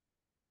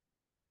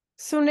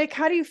So, Nick,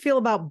 how do you feel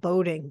about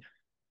boating?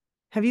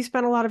 Have you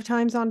spent a lot of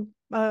times on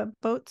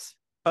boats?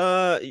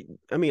 Uh,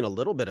 I mean, a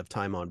little bit of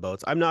time on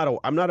boats. I'm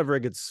not a very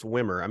good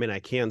swimmer. I mean, I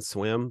can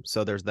swim,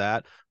 so there's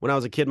that. When I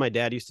was a kid, my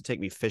dad used to take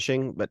me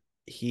fishing, but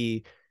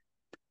he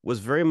was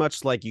very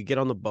much like you get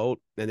on the boat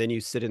and then you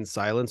sit in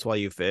silence while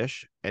you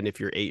fish. And if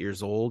you're 8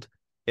 years old,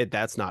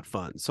 that's not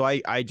fun. So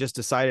I just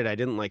decided I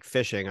didn't like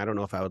fishing. I don't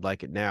know if I would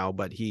like it now,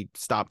 but he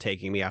stopped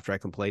taking me after I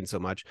complained so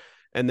much.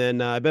 And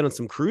then I've been on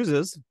some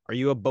cruises. Are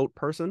you a boat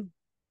person?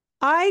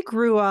 I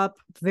grew up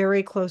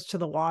very close to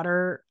the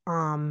water.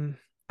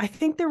 I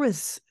think there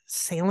was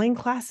sailing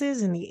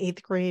classes in the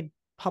eighth grade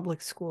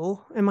public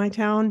school in my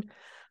town.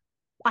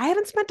 I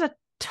haven't spent a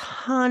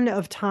ton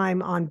of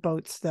time on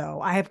boats,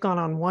 though. I have gone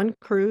on one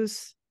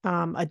cruise,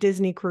 a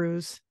Disney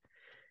cruise.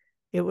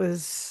 It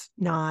was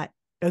not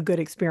a good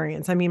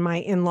experience. I mean, my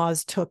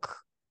in-laws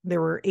there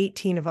were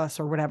 18 of us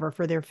or whatever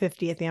for their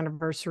 50th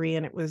anniversary,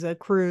 and it was a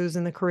cruise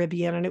in the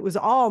Caribbean, and it was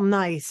all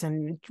nice,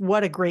 and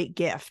what a great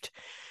gift.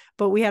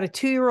 But we had a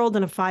 2-year-old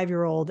and a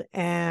 5-year-old,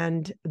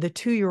 and the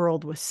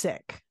 2-year-old was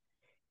sick.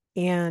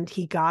 And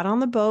he got on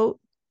the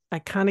boat. I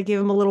kind of gave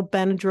him a little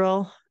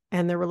Benadryl,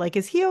 and they were like,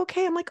 "Is he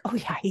okay?" I'm like, "Oh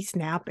yeah, he's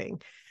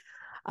napping."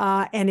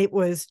 And it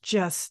was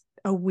just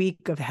a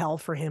week of hell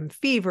for him,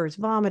 fevers,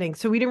 vomiting.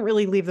 So we didn't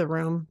really leave the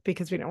room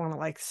because we didn't want to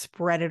like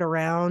spread it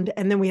around.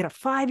 And then we had a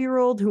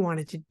 5-year-old who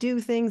wanted to do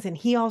things, and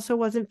he also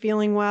wasn't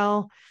feeling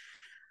well.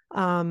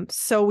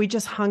 So we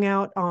just hung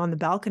out on the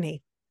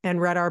balcony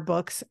and read our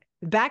books.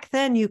 Back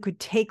then, you could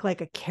take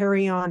like a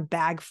carry-on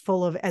bag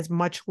full of as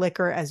much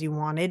liquor as you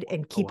wanted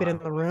and Oh, keep it in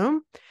wow. the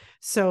room.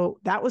 So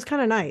that was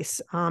kind of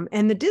nice.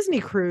 And the Disney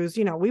cruise,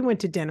 we went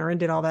to dinner and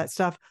did all that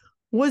stuff,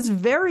 was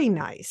very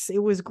nice. It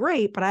was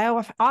great, but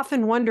I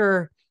often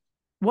wonder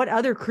what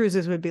other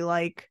cruises would be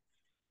like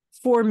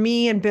for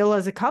me and Bill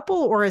as a couple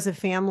or as a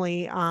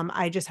family.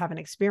 I just haven't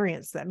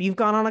experienced them. You've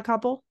gone on a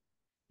couple?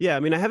 Yeah, I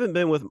mean, I haven't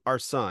been with our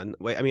son.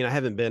 Wait, I mean, I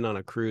haven't been on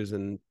a cruise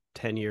in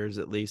 10 years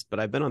at least, but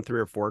I've been on 3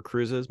 or 4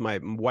 cruises. My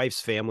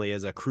wife's family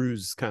is a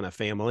cruise kind of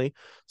family.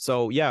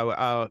 So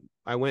yeah,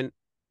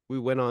 we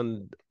went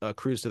on a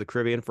cruise to the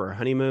Caribbean for our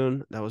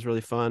honeymoon. That was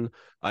really fun.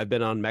 I've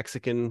been on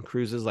Mexican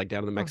cruises, like down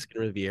in the Oh,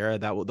 Mexican Riviera.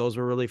 Those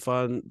were really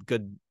fun.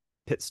 Good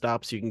pit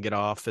stops. You can get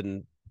off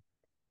and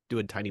do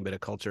a tiny bit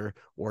of culture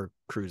or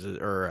cruises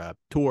or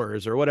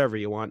tours or whatever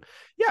you want.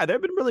 Yeah,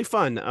 they've been really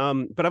fun.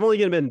 But I've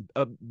only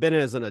been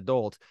as an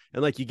adult,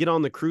 and like you get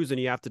on the cruise and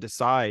you have to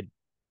decide: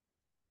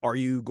 are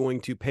you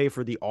going to pay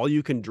for the all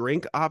you can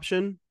drink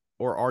option,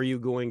 or are you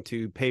going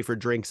to pay for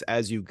drinks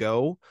as you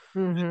go?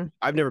 mm-hmm.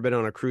 I've never been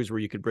on a cruise where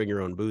you could bring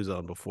your own booze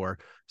on before.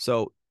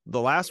 So the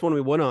last one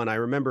we went on, I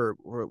remember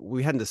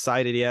we hadn't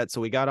decided yet.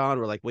 So we got on,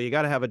 we're like, well, you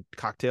got to have a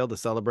cocktail to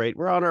celebrate.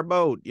 We're on our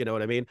boat. You know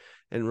what I mean?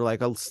 And we're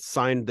like, I'll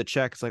sign the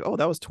check. It's like, oh,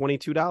 that was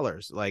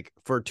 $22, like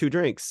for 2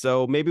 drinks.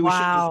 So maybe we should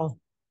just Wow.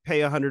 pay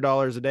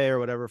 $100 a day or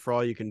whatever for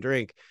all you can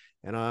drink.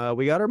 And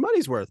we got our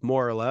money's worth,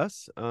 more or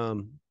less.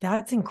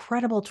 That's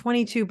incredible.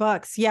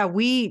 $22. Yeah,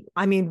 we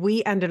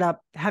ended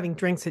up having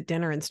drinks at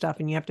dinner and stuff,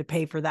 and you have to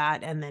pay for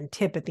that and then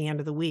tip at the end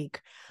of the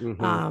week.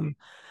 Mhm. Um,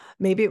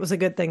 Maybe it was a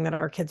good thing that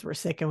our kids were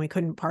sick and we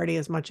couldn't party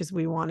as much as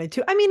we wanted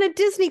to. I mean, a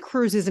Disney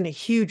cruise isn't a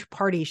huge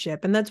party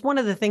ship. And that's one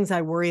of the things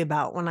I worry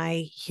about when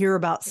I hear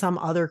about some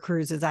other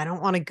cruises. I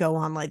don't want to go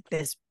on like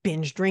this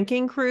binge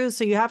drinking cruise.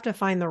 So you have to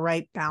find the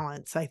right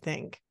balance, I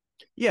think.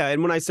 Yeah,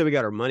 and when I say we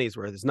got our money's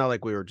worth, it's not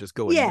like we were just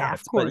going Yeah, of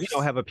nuts, but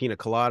course. have a pina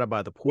colada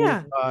by the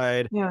Yeah.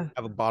 poolside, Yeah.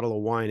 have a bottle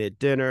of wine at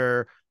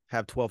dinner,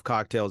 have 12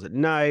 cocktails at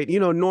night,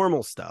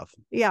 normal stuff.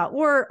 Yeah.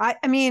 Or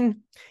I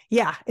mean,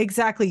 yeah,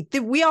 exactly.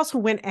 We also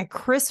went at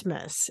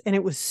Christmas and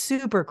it was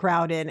super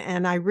crowded.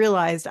 And I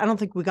realized I don't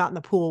think we got in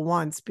the pool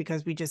once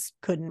because we just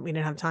couldn't, we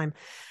didn't have time.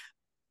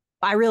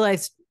 I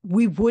realized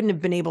we wouldn't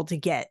have been able to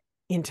get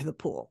into the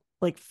pool.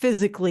 Like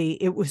physically,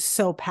 it was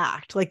so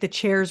packed. Like the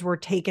chairs were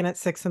taken at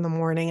 6 in the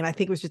morning. And I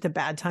think it was just a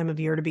bad time of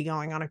year to be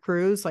going on a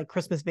cruise, like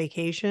Christmas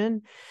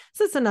vacation.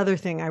 So that's another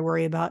thing I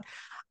worry about.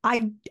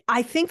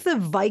 I think the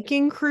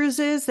Viking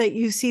cruises that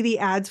you see the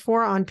ads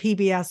for on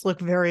PBS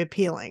look very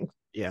appealing.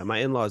 Yeah, my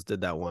in-laws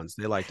did that once.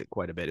 They liked it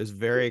quite a bit. It was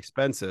very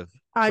expensive,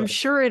 I'm but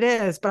sure it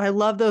is, but I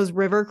love those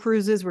river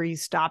cruises where you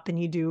stop and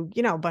you do,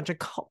 a bunch of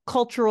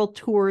cultural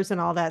tours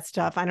and all that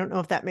stuff. I don't know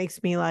if that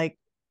makes me like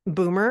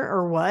boomer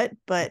or what,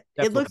 but it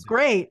definitely looks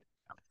great.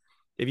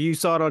 if you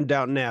saw it on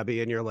Downton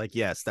Abbey and you're like,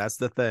 yes, that's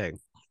the thing.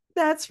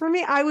 That's for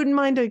me. I wouldn't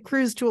mind a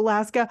cruise to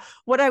Alaska.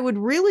 What I would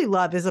really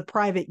love is a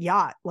private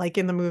yacht, like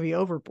in the movie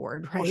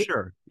Overboard, Oh, right?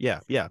 sure.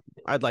 Yeah, yeah.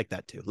 I'd like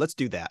that too. Let's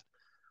do that.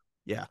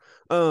 Yeah.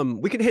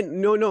 We could hit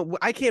no,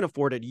 I can't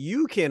afford it.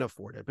 You can't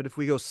afford it. But if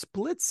we go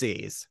split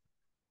seas,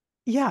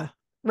 Yeah,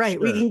 right.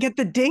 We sure. can get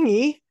the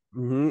dinghy.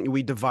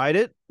 We divide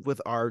it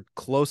with our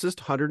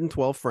closest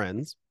 112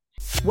 friends.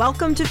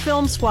 Welcome to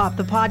Film Swap,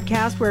 the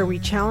podcast where we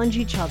challenge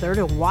each other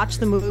to watch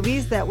the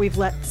movies that we've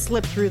let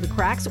slip through the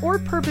cracks or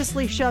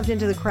purposely shoved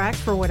into the cracks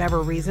for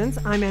whatever reasons.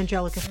 I'm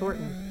Angelica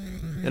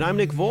Thornton. And I'm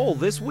Nick Voll.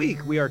 This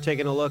week, we are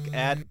taking a look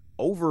at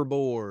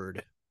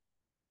Overboard.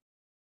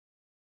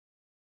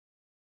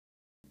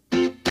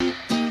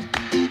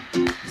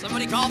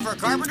 Somebody call for a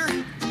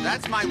carpenter?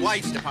 That's my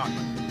wife's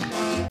department.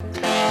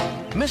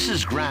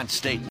 Mrs. Grant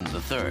Staten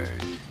III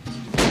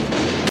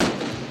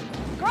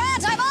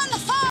Grant, I'm on the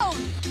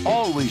phone!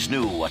 always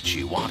knew what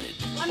she wanted,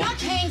 I'm not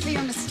paying for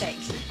your mistake.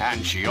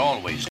 and she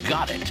always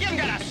got it. You've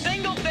got a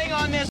single thing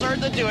on this earth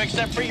to do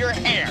except for your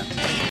hair.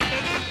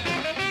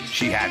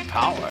 She had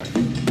power,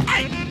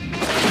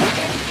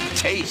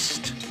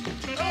 taste,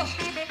 Ugh.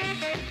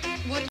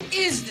 What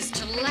is this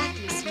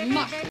gelatinous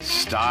muck?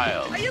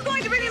 style, Are you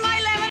going to bring me my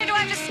lemon or do I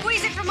have to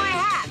squeeze it from my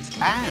hat?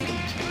 and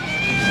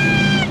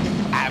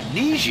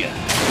amnesia.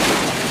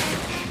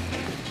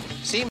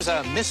 Seems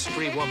a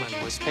mystery woman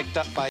was picked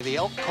up by the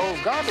Elk Cove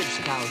garbage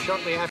cow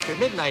shortly after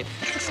midnight.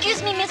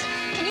 Excuse me, miss.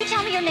 Can you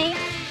tell me your name?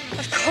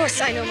 Of course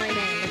I know my name.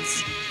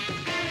 It's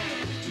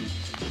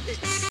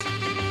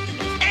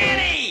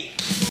Annie!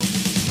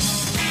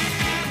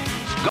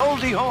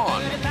 Goldie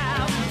Hawn,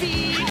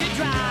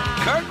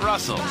 Kurt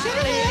Russell,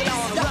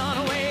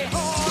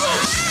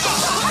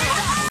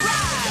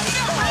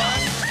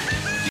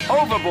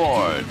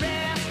 Overboard.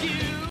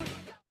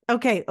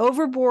 Okay,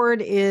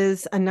 Overboard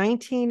is a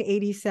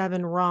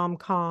 1987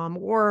 rom-com,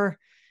 or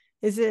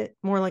is it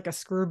more like a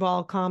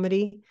screwball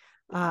comedy,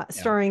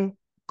 starring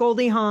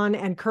Goldie Hawn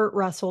and Kurt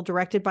Russell,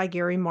 directed by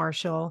Gary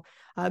Marshall.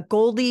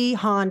 Goldie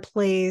Hawn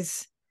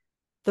plays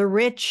the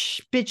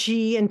rich,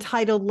 bitchy,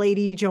 entitled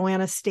lady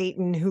Joanna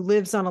Staten, who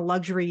lives on a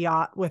luxury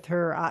yacht with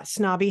her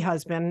snobby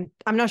husband.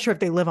 I'm not sure if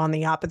they live on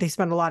the yacht, but they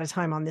spend a lot of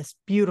time on this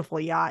beautiful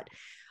yacht.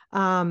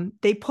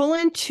 They pull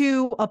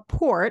into a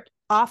port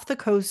off the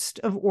coast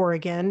of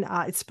Oregon.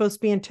 It's supposed to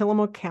be in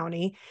Tillamook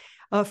County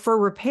for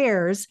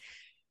repairs.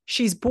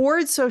 She's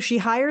bored, so she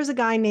hires a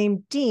guy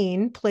named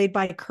Dean, played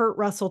by Kurt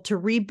Russell, to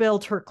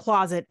rebuild her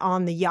closet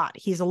on the yacht.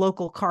 He's a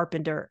local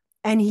carpenter,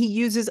 and he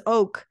uses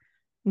oak,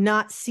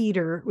 not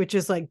cedar, which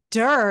is like,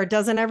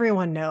 doesn't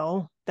everyone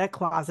know that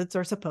closets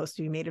are supposed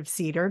to be made of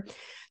cedar?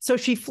 So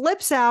she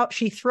flips out,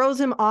 she throws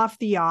him off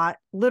the yacht.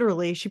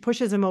 Literally, she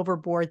pushes him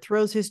overboard,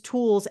 throws his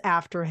tools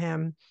after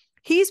him.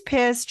 He's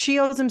pissed. She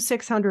owes him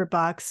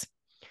 $600.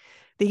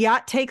 The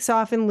yacht takes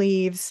off and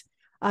leaves.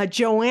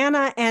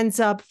 Joanna ends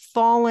up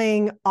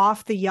falling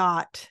off the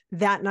yacht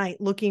that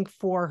night looking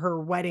for her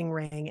wedding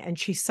ring, and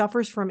she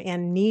suffers from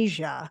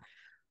amnesia.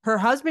 Her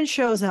husband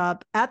shows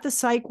up at the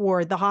psych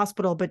ward, the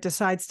hospital, but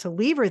decides to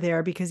leave her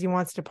there because he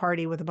wants to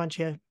party with a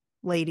bunch of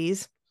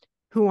ladies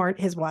who aren't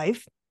his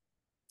wife.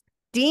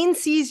 Dean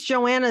sees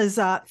Joanna's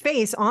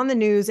face on the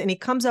news, and he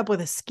comes up with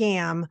a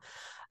scam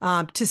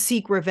to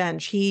seek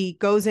revenge. He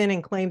goes in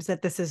and claims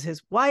that this is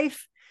his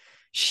wife.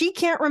 She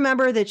can't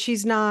remember that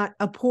she's not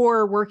a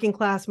poor working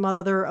class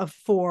mother of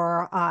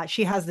four.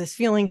 She has this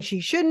feeling she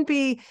shouldn't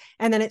be.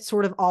 And then it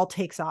sort of all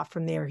takes off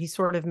from there. He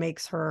sort of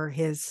makes her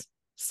his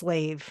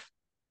slave,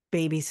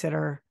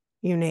 babysitter,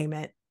 you name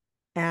it.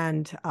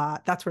 And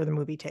that's where the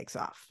movie takes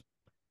off.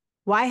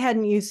 Why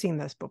hadn't you seen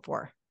this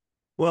before?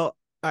 Well,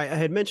 I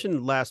had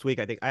mentioned last week,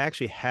 I think I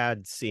actually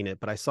had seen it,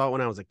 but I saw it when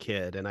I was a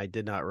kid and I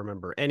did not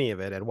remember any of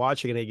it. And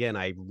watching it again,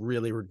 I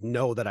really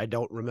know that I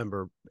don't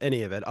remember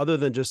any of it other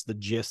than just the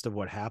gist of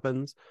what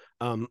happens.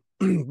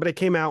 But it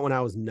came out when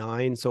I was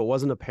 9, so it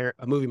wasn't a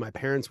movie my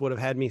parents would have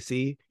had me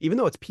see, even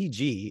though it's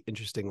PG,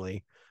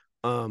 interestingly.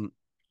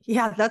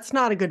 Yeah, that's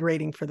not a good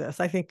rating for this.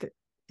 I think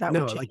that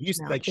no, would like you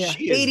now. like Yeah.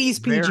 she is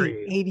 80s PG,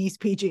 very... 80s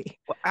PG.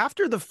 Well,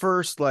 after the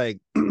first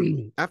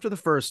after the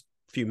first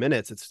few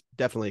minutes, it's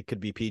definitely could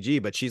be PG,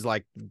 but she's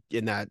like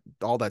in that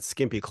all that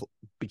skimpy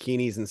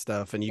bikinis and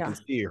stuff, and you can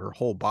see her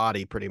whole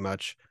body pretty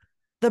much.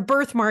 The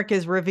birthmark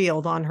is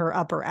revealed on her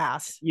upper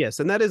ass. Yes,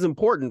 and that is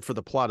important for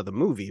the plot of the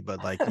movie,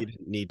 but like you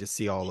didn't need to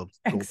see all of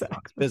Goldie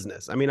Hawn's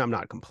business. I mean, I'm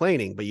not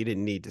complaining, but you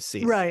didn't need to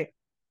see right.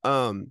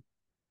 it.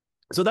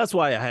 So that's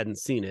why I hadn't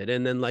seen it.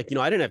 And then, like,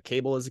 I didn't have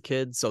cable as a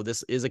kid, so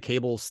this is a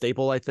cable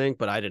staple, I think,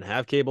 but I didn't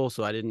have cable,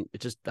 so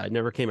I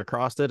never came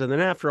across it. And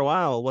then after a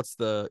while, what's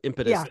the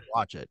impetus to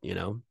watch it,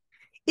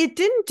 It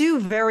didn't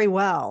do very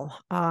well,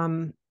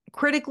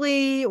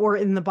 critically or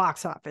in the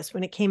box office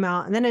when it came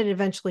out. And then it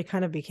eventually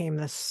kind of became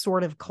this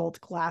sort of cult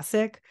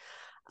classic.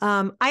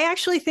 I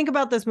actually think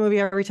about this movie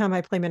every time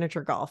I play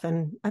miniature golf,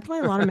 and I play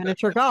a lot of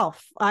miniature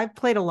golf. I've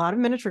played a lot of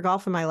miniature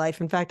golf in my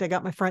life. In fact, I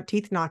got my front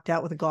teeth knocked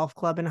out with a golf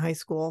club in high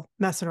school,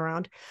 messing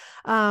around.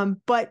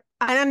 But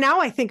now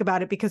I think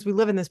about it because we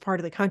live in this part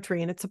of the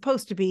country, and it's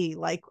supposed to be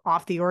like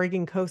off the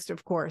Oregon coast,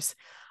 of course.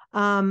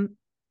 I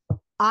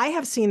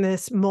have seen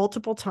this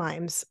multiple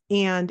times,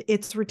 and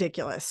it's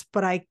ridiculous,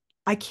 but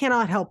I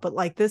cannot help but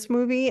like this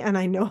movie, and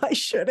I know I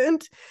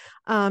shouldn't.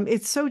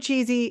 It's so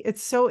cheesy.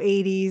 It's so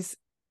 80s.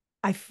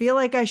 I feel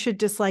like I should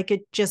dislike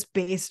it just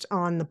based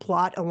on the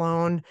plot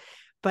alone,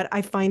 but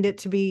I find it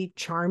to be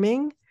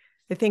charming.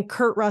 I think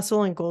Kurt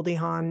Russell and Goldie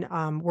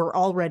Hawn were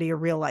already a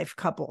real life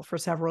couple for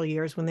several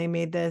years when they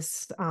made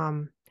this,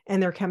 and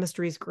their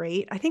chemistry is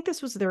great. I think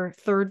this was their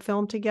third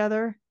film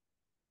together,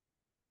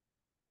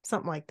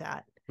 something like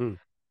that.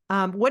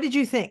 What did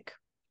you think?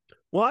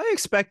 Well, I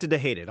expected to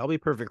hate it. I'll be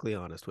perfectly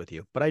honest with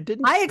you, but I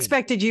didn't. I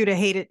expected you to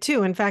hate it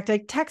too. In fact, I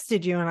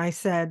texted you and I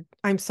said,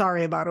 I'm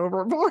sorry about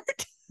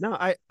Overboard. No,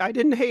 I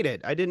didn't hate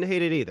it. I didn't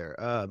hate it either.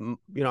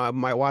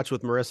 My watch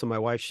with Marissa, my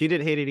wife, she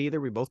didn't hate it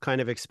either. We both kind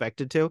of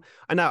expected to.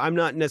 And now I'm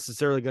not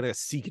necessarily going to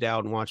seek it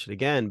out and watch it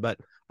again, but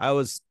I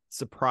was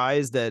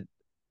surprised that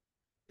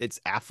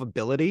its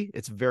affability.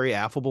 It's a very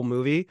affable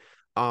movie.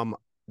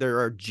 There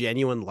are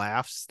genuine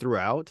laughs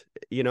throughout.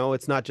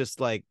 It's not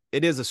just like,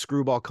 it is a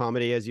screwball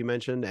comedy, as you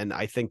mentioned, and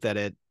I think that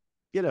it,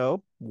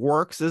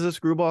 works as a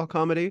screwball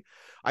comedy.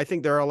 I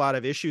think there are a lot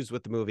of issues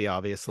with the movie,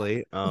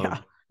 obviously.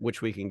 Which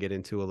we can get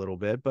into a little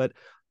bit, but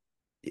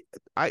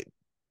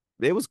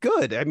it was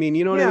good. I mean,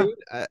 you know what I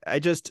mean? I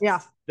just,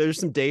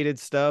 there's some dated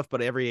stuff,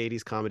 but every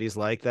 80s comedy is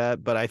like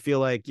that. But I feel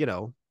like,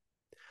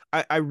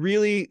 I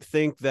really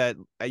think that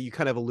you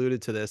kind of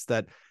alluded to this,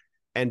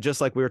 and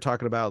just like we were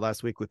talking about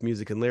last week with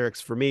music and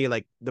lyrics, for me,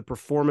 like the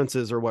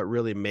performances are what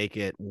really make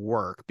it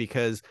work,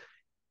 because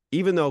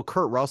even though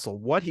Kurt Russell,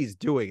 what he's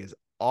doing is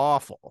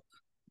awful,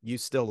 you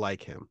still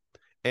like him.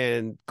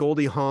 And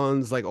Goldie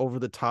Hawn's like over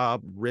the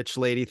top rich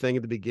lady thing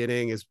at the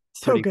beginning is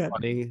pretty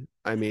funny.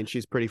 I mean,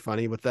 she's pretty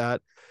funny with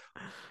that.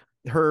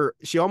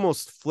 She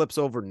almost flips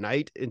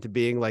overnight into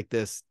being like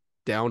this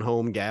down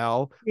home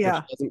gal, which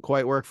doesn't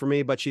quite work for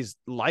me, but she's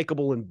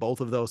likable in both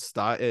of those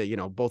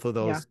both of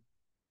those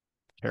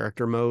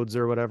character modes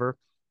or whatever.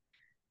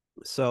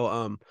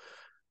 So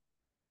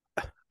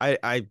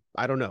I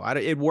don't know.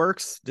 It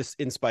works just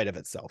in spite of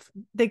itself.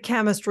 The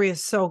chemistry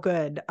is so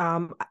good.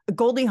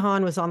 Goldie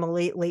Hawn was on the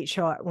Late Late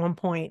Show at one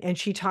point, and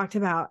she talked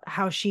about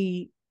how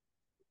she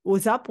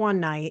was up one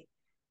night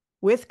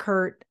with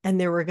Kurt and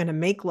they were going to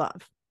make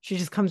love. She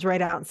just comes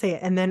right out and say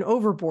it. And then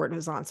Overboard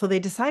was on. So they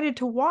decided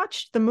to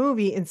watch the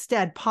movie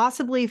instead,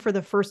 possibly for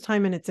the first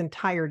time in its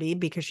entirety,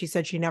 because she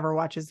said she never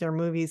watches their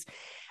movies.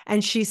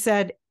 And she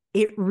said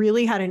it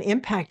really had an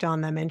impact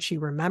on them. And she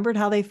remembered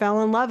how they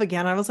fell in love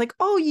again. I was like,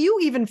 oh, you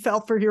even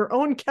fell for your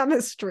own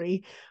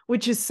chemistry,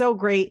 which is so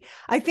great.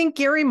 I think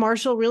Gary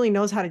Marshall really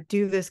knows how to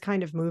do this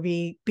kind of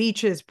movie.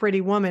 Beaches,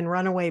 Pretty Woman,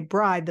 Runaway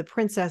Bride, The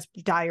Princess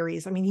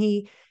Diaries. I mean,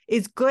 he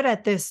is good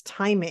at this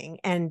timing.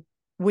 And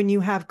when you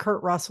have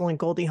Kurt Russell and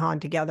Goldie Hawn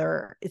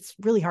together, it's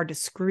really hard to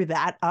screw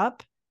that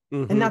up.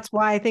 Mm-hmm. And that's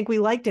why I think we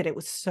liked it. It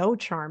was so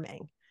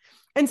charming.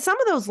 And some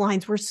of those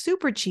lines were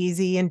super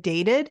cheesy and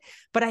dated,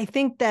 but I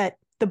think that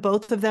the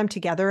both of them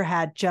together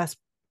had just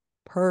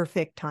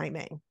perfect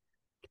timing.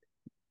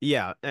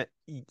 Yeah,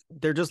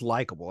 they're just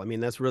likable. I mean,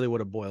 that's really what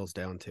it boils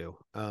down to.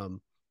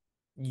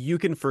 You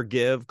can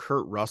forgive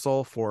Kurt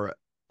Russell for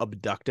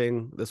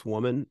abducting this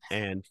woman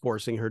and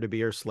forcing her to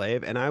be her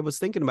slave. And I was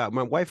thinking about,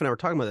 my wife and I were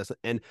talking about this,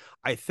 and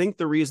I think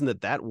the reason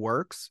that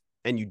works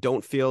and you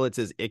don't feel it's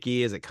as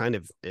icky as it kind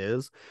of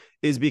is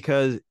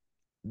because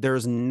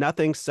there's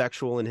nothing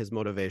sexual in his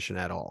motivation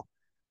at all.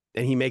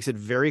 And he makes it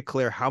very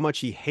clear how much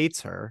he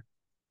hates her.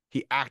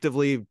 He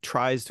actively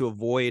tries to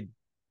avoid,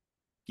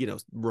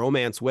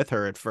 romance with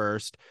her at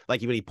first.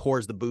 Like even he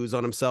pours the booze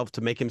on himself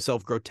to make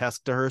himself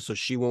grotesque to her so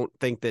she won't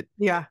think that.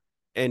 Yeah.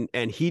 And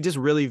he just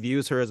really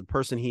views her as a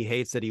person he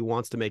hates that he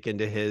wants to make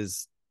into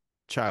his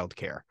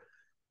childcare.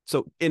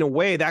 So in a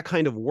way that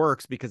kind of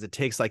works because it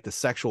takes like the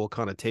sexual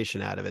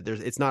connotation out of it.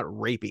 It's not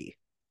rapey.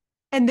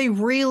 And they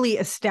really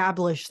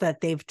establish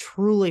that they've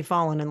truly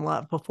fallen in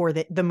love before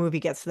the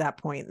movie gets to that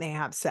point and they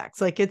have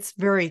sex. Like it's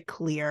very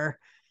clear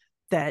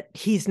that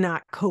he's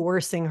not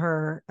coercing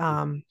her.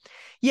 I mean,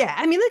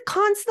 the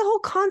whole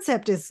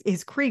concept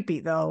is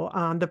creepy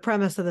though. The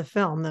premise of the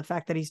film, the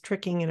fact that he's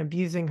tricking and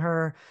abusing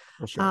her,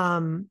 sure.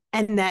 And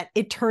that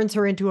it turns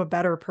her into a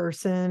better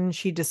person.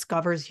 She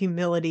discovers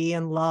humility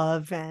and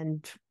love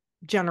and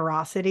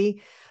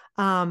generosity.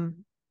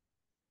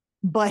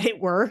 But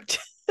it worked.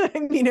 I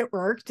mean, it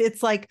worked.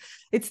 It's like,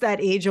 it's that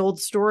age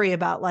old story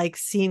about like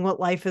seeing what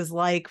life is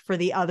like for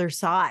the other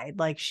side.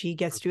 Like she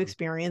gets to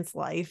experience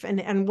life.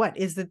 And what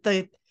is it?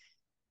 The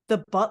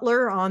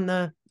butler on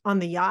the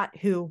yacht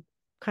who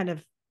kind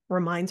of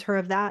reminds her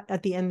of that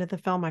at the end of the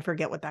film. I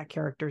forget what that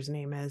character's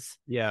name is.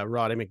 Yeah.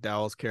 Roddy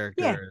McDowall's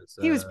character.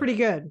 He was pretty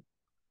good.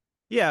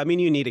 Yeah, I mean,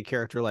 you need a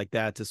character like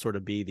that to sort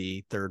of be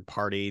the third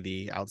party,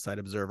 the outside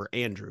observer.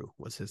 Andrew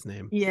was his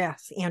name.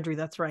 Yes, Andrew,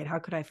 that's right. How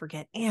could I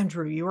forget?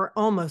 Andrew, you were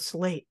almost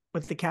late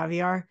with the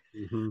caviar.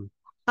 Mm-hmm.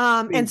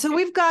 And so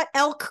we've got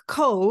Elk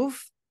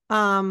Cove,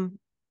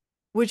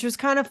 which was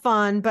kind of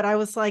fun, but I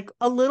was like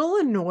a little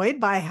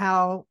annoyed by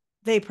how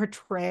they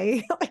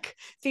portray like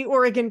the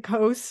Oregon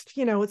coast.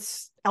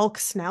 It's Elk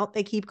Snout,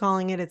 they keep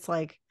calling it. It's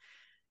like,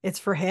 it's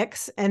for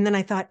Hicks. And then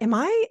I thought, am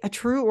I a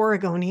true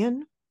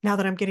Oregonian? Now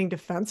that I'm getting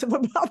defensive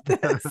about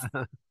this.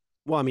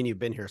 Well, I mean, you've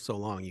been here so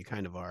long, you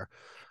kind of are.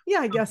 Yeah,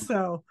 I guess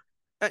so.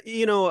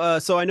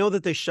 So I know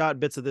that they shot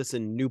bits of this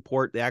in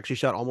Newport. They actually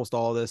shot almost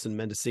all of this in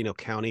Mendocino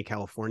County,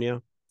 California.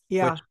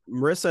 Yeah. Which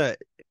Marissa,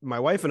 my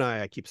wife and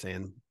I keep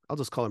saying, I'll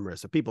just call her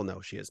Marissa. People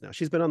know she is now.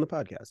 She's been on the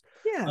podcast.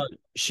 Yeah.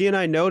 She and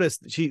I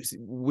noticed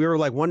we were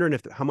like wondering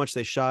how much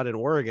they shot in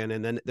Oregon.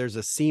 And then there's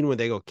a scene where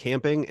they go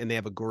camping and they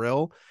have a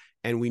grill.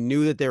 And we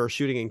knew that they were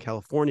shooting in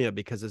California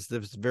because it's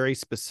this very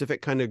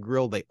specific kind of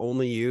grill they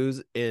only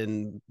use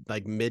in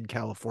like mid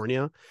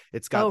California.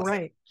 It's got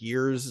right.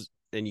 gears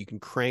and you can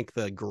crank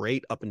the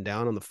grate up and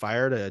down on the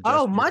fire to adjust.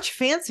 Oh, much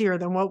fancier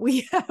than what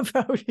we have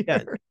out here.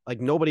 Yeah, like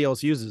nobody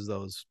else uses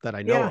those that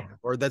I know of,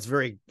 or that's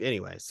very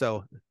anyway.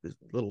 So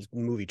little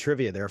movie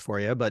trivia there for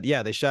you. But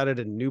yeah, they shot it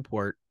in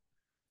Newport.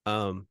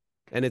 And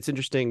it's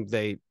interesting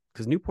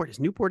because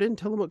Newport in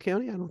Tillamook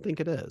County? I don't think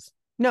it is.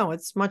 No,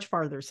 it's much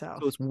farther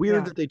south. So it's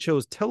weird that they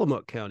chose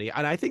Tillamook County.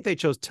 And I think they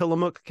chose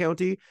Tillamook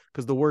County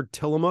because the word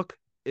Tillamook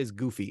is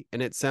goofy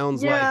and it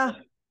sounds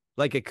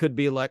like it could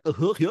be like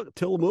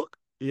Tillamook.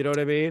 You know what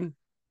I mean?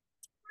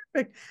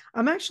 Perfect.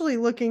 I'm actually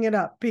looking it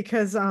up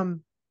because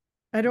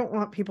I don't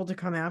want people to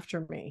come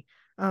after me.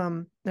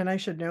 And I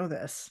should know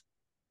this.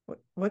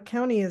 What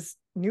county is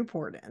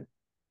Newport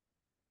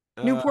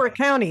in? Newport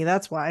County,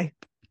 that's why.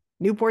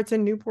 Newport's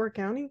in Newport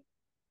County?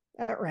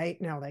 That right?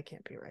 No, that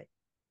can't be right.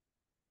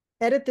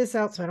 Edit this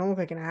out so I don't look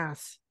like an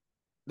ass.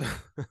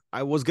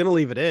 I was going to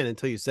leave it in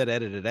until you said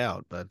edit it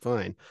out, but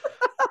fine.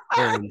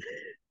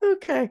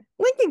 Okay.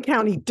 Lincoln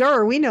County,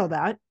 we know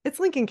that. It's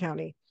Lincoln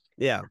County.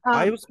 Yeah.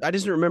 I just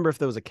didn't remember if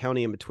there was a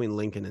county in between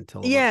Lincoln and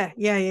Tillamook.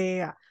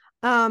 Yeah.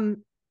 I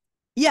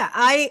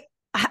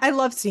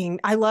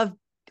love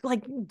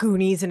like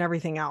Goonies and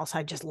everything else.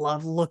 I just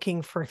love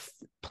looking for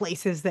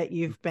places that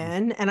you've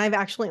been. And I've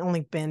actually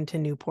only been to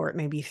Newport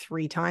maybe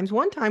 3 times.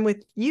 One time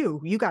with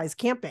you guys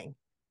camping,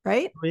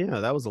 right? Oh,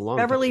 yeah, that was a long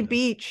Beverly time ago.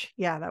 Beach.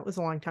 Yeah, that was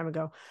a long time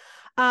ago.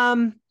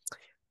 I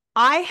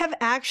have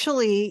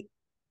actually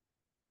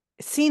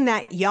seen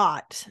that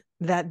yacht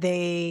that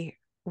they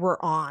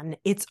were on.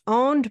 It's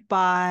owned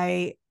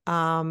by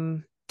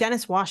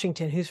Dennis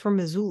Washington, who's from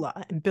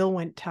Missoula, and Bill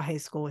went to high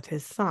school with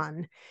his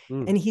son.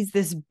 And he's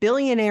this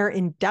billionaire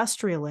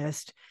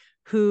industrialist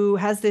who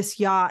has this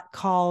yacht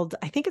called,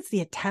 I think it's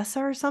the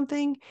Atessa or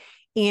something.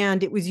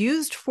 And it was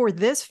used for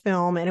this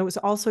film, and it was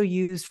also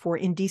used for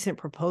Indecent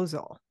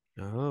Proposal.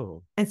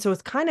 Oh. And so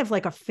it's kind of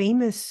like a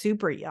famous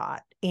super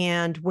yacht.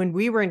 And when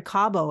we were in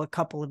Cabo a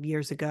couple of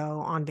years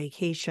ago on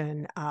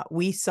vacation,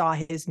 we saw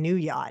his new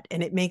yacht,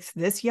 and it makes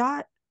this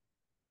yacht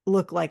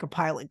look like a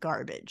pile of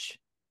garbage.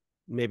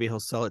 Maybe he'll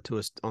sell it to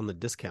us on the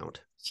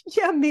discount.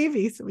 Yeah,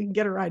 maybe, so we can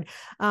get a ride.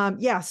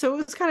 So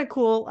it was kind of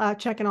cool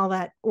checking all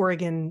that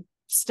Oregon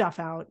stuff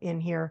out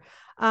in here.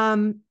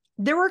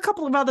 There were a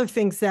couple of other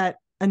things that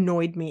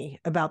annoyed me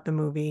about the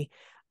movie.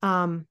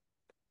 And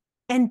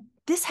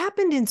this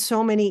happened in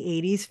so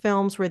many 80s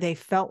films where they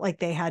felt like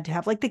they had to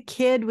have like the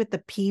kid with the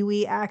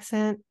Pee-wee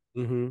accent.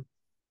 Mm-hmm.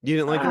 You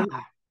didn't like it?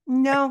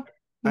 No.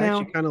 I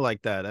actually kind of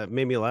like that. It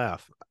made me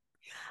laugh.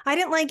 I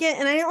didn't like it.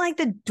 And I didn't like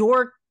the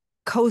dork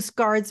Coast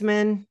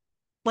Guardsman.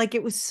 Like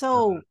it was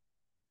so,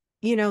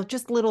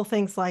 just little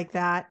things like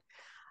that.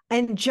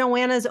 And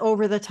Joanna's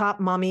over the top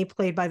mummy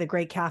played by the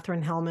great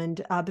Catherine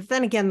Hellman. But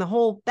then again,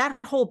 that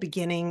whole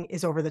beginning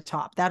is over the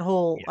top. That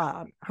whole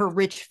her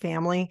rich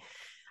family.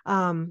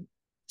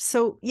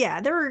 So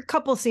yeah, there were a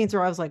couple of scenes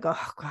where I was like,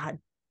 oh God,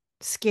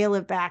 scale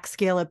it back.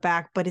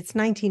 But it's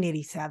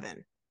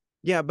 1987.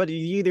 Yeah, but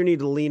you either need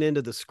to lean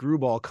into the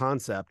screwball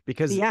concept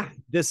because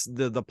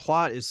the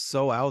plot is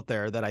so out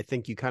there that I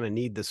think you kind of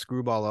need the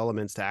screwball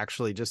elements to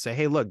actually just say,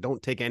 hey, look,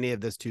 don't take any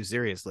of this too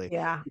seriously.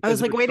 Yeah. I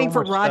was like waiting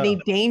for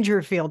Rodney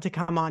Dangerfield to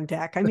come on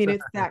deck. I mean,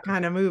 it's that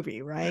kind of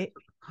movie, right?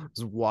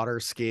 It's water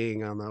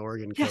skiing on the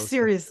Oregon coast. Yeah,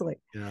 seriously.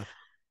 Yeah.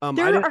 I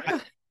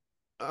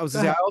was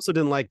gonna say, I also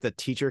didn't like the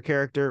teacher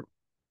character.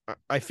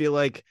 I feel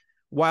like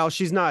while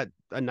she's not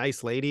a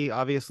nice lady,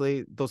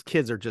 obviously, those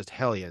kids are just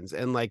hellions.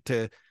 And like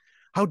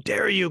how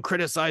dare you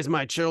criticize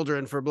my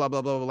children for blah,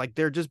 blah, blah. Like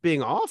they're just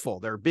being awful.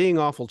 They're being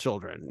awful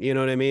children. You know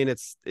what I mean?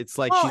 It's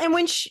like, and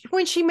when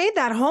she made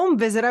that home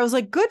visit, I was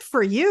like, good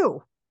for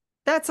you.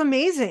 That's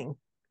amazing.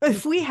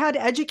 If we had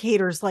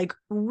educators like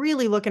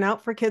really looking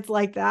out for kids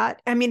like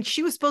that, I mean,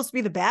 she was supposed to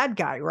be the bad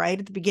guy, right?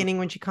 At the beginning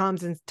when she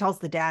comes and tells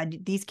the dad,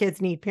 these kids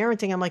need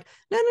parenting. I'm like,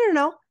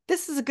 no.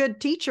 This is a good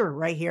teacher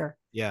right here.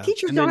 Yeah.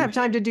 Teachers don't have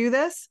time to do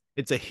this.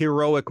 It's a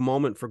heroic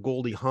moment for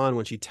Goldie Hawn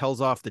when she tells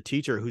off the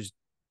teacher who's,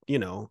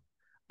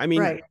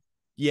 right.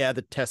 Yeah,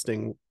 the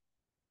testing,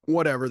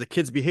 whatever. The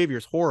kid's behavior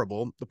is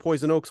horrible. The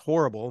poison oak's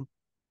horrible.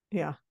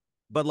 Yeah.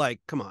 But like,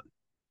 come on.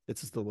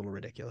 It's just a little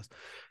ridiculous.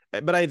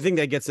 But I think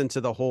that gets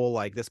into the whole,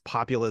 like this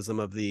populism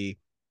of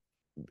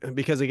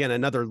because again,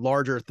 another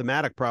larger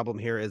thematic problem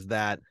here is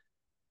that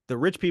the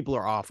rich people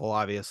are awful,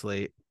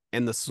 obviously.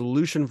 And the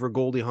solution for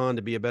Goldie Hawn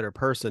to be a better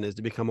person is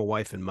to become a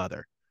wife and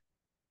mother.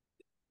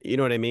 You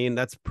know what I mean?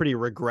 That's pretty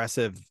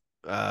regressive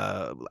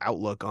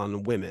outlook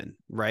on women,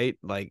 right?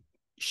 Like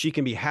she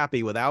can be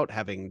happy without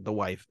having the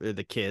wife or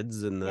the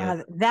kids and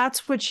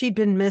that's what she'd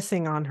been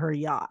missing on her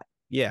yacht.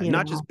 Yeah,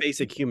 not just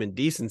basic human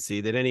decency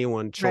that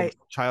anyone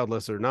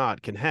childless or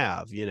not can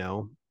have,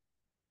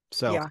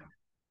 So yeah.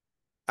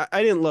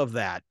 I didn't love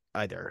that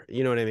either.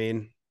 You know what I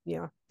mean?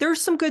 Yeah.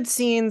 There's some good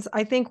scenes.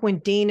 I think when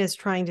Dean is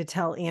trying to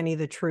tell Annie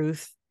the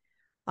truth,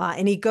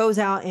 and he goes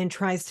out and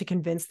tries to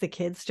convince the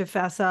kids to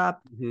fess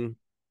up,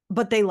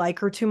 but they like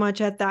her too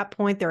much at that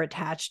point. They're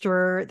attached to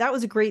her. That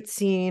was a great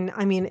scene.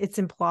 I mean, it's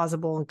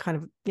implausible and kind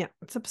of,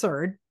 it's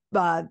absurd,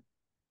 but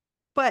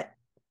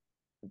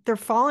they're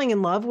falling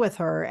in love with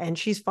her, and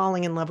she's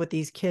falling in love with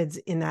these kids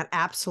in that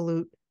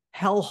absolute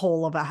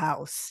hellhole of a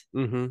house.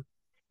 Mm-hmm.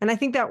 And I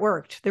think that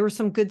worked. There were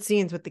some good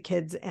scenes with the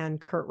kids and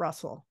Kurt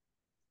Russell.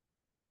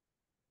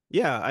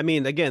 Yeah, I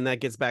mean, again,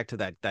 that gets back to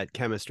that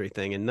chemistry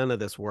thing, and none of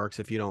this works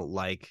if you don't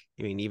like.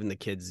 I mean, even the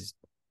kids.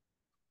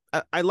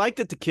 I like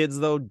that the kids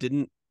though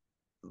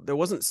there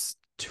wasn't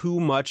too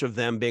much of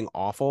them being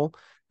awful,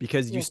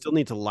 because you still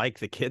need to like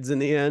the kids in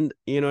the end.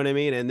 You know what I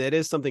mean? And that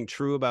is something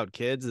true about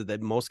kids,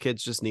 that most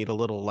kids just need a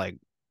little like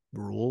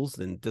rules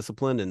and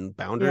discipline and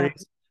boundaries.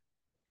 Yeah.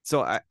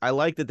 So I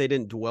like that they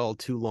didn't dwell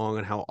too long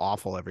on how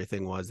awful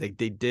everything was. They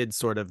did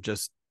sort of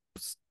just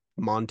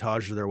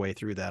montage their way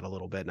through that a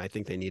little bit, and I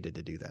think they needed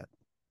to do that.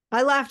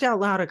 I laughed out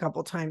loud a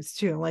couple times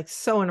too, like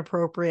so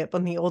inappropriate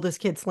when the oldest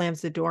kid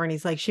slams the door and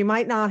he's like, she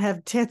might not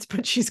have tits,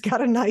 but she's got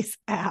a nice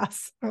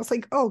ass. I was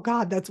like, oh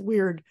God, that's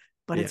weird,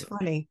 but it's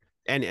funny.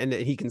 And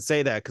he can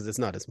say that because it's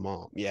not his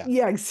mom. Yeah.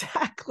 Yeah,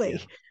 exactly.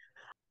 Yeah.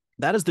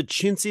 That is the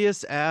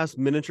chintziest ass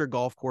miniature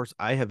golf course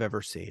I have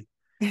ever seen.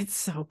 It's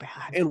so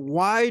bad. And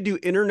why do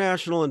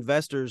international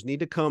investors need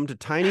to come to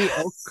tiny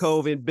Elk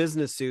Cove in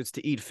business suits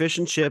to eat fish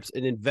and chips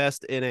and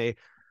invest in a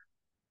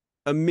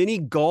mini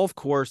golf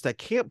course that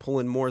can't pull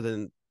in more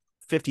than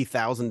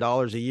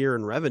 $50,000 a year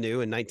in revenue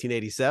in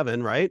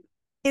 1987, right?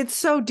 It's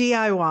so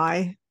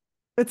DIY.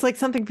 It's like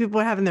something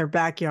people have in their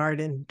backyard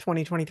in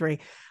 2023.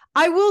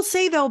 I will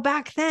say though,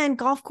 back then,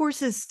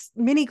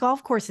 mini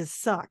golf courses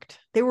sucked.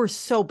 They were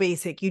so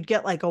basic. You'd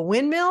get like a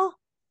windmill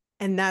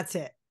and that's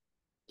it.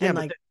 Yeah,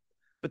 and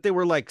but they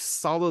were like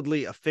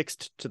solidly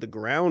affixed to the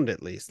ground,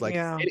 at least. Like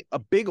a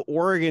big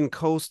Oregon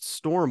coast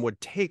storm would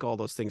take all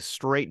those things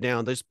straight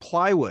down. There's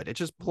plywood. It's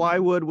just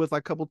plywood with like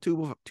a couple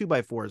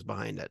 2x4s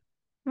behind it.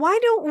 Why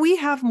don't we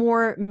have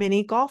more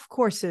mini golf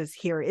courses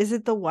here? Is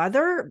it the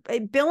weather?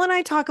 Bill and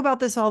I talk about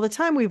this all the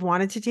time. We've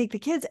wanted to take the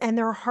kids, and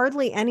there are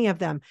hardly any of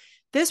them.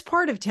 This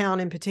part of town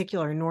in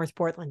particular, North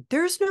Portland,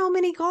 there's no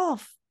mini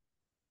golf.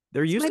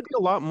 There used to be a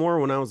lot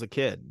more when I was a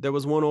kid. There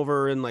was one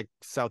over in like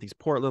Southeast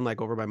Portland, like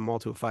over by Mall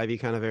 205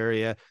 kind of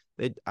area.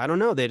 I don't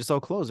know. They just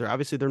all closed.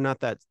 Obviously, they're not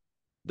that.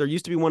 There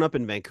used to be one up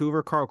in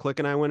Vancouver. Carl Click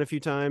and I went a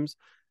few times.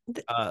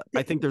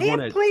 I think there's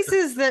one at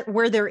places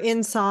where they're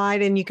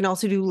inside, and you can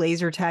also do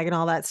laser tag and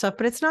all that stuff,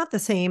 but it's not the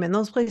same. And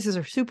those places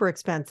are super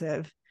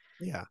expensive.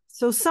 Yeah.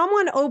 So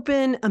someone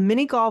open a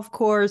mini golf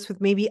course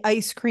with maybe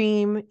ice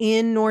cream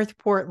in North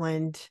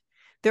Portland.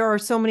 There are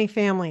so many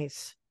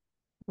families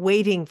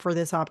waiting for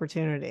this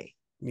opportunity.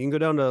 You can go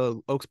down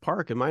to Oaks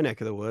Park in my neck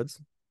of the woods.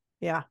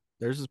 Yeah.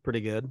 Theirs is pretty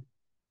good.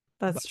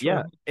 That's true.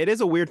 Yeah, it is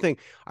a weird thing.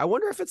 I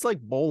wonder if it's like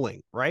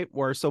bowling, right?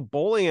 So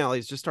bowling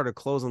alleys just started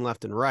closing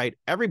left and right.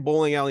 Every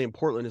bowling alley in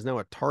Portland is now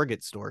a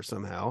Target store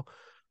somehow.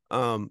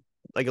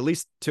 Like at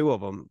least two of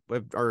them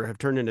have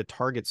turned into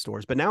Target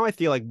stores. But now I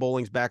feel like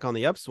bowling's back on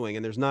the upswing,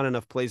 and there's not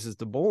enough places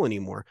to bowl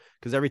anymore.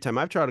 Because every time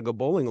I've tried to go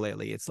bowling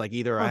lately, it's like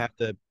either I have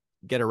to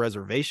get a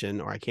reservation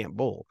or I can't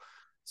bowl.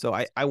 So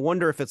I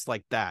wonder if it's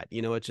like that.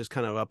 It's just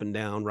kind of up and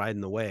down,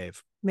 riding the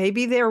wave.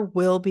 Maybe there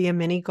will be a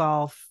mini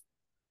golf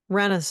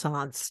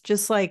renaissance.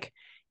 Just like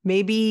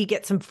maybe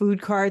get some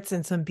food carts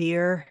and some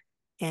beer,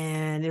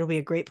 and it'll be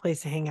a great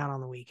place to hang out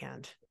on the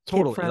weekend.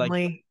 Totally.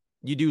 Kid-friendly. Like,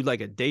 you do like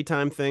a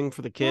daytime thing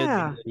for the kids,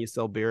 and then you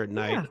sell beer at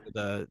night for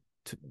the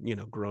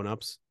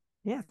grown-ups.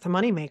 Yeah, it's a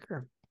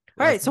moneymaker.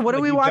 All right, so what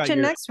are we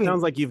watching next week?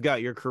 Sounds like you've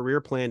got your career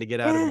plan to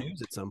get out of the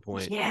news at some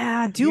point.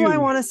 Yeah. Do I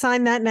want to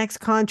sign that next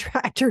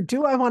contract, or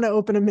do I want to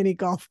open a mini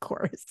golf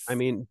course? I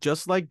mean,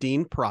 just like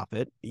Dean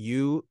Profit,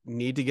 you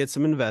need to get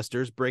some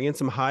investors, bring in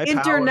some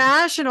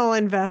international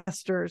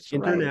investors.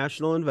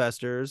 International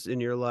investors,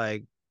 and you're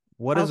like,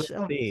 what is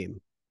the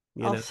theme?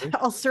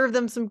 I'll serve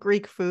them some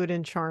Greek food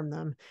and charm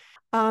them.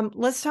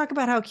 Let's talk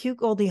about how cute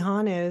Goldie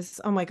Hawn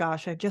is. Oh my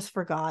gosh, I just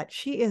forgot.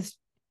 She is.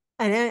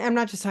 And I'm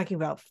not just talking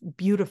about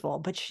beautiful,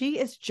 but she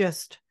is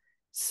just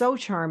so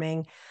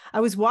charming. I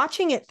was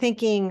watching it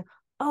thinking,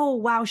 oh,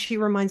 wow, she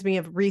reminds me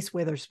of Reese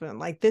Witherspoon.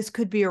 Like this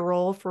could be a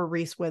role for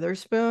Reese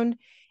Witherspoon.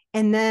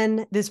 And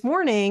then this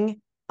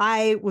morning,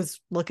 I was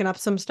looking up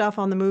some stuff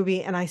on the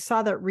movie, and I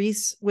saw that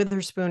Reese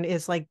Witherspoon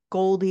is like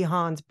Goldie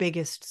Hawn's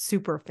biggest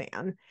super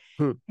fan.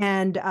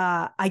 And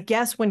I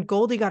guess when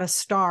Goldie got a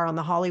star on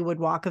the Hollywood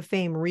Walk of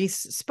Fame, Reese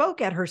spoke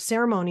at her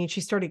ceremony, and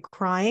she started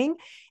crying.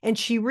 And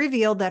she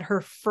revealed that her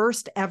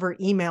first ever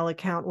email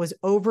account was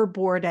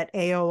overboard at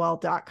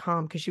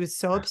AOL.com because she was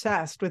so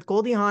obsessed with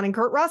Goldie Hawn and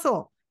Kurt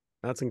Russell.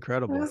 That's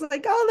incredible. And I was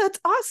like, oh, that's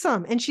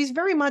awesome. And she's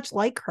very much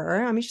like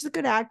her. I mean, she's a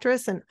good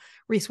actress, and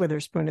Reese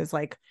Witherspoon is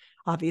like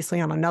obviously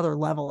on another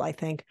level, I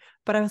think.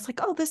 But I was like,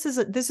 oh, this is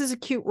a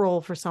cute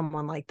role for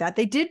someone like that.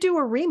 They did do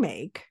a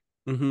remake.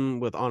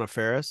 With Anna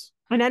Faris,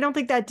 and I don't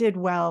think that did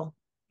well.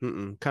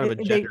 Kind of a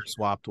gender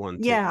swapped one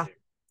too. Yeah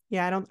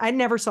I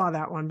never saw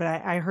that one, but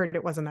I heard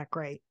it wasn't that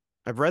great.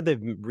 I've read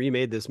they've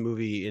remade this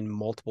movie in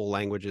multiple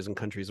languages and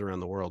countries around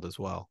the world as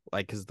well,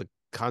 like because the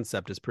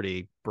concept is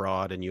pretty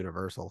broad and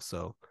universal,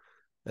 so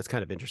that's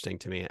kind of interesting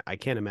to me. I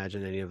can't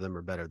imagine any of them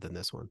are better than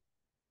this one.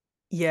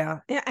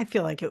 Yeah, I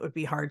feel like it would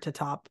be hard to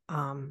top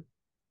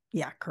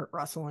Kurt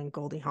Russell and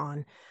Goldie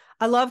Hawn.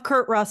 I love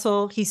Kurt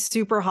Russell. He's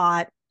super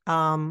hot.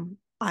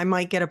 I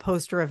might get a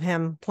poster of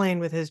him playing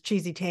with his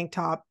cheesy tank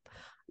top.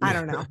 I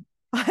don't know.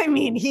 I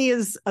mean, he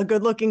is a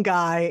good looking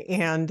guy,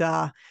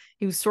 and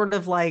he was sort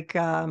of like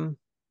yeah,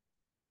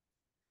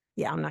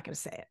 I'm not gonna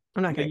say it.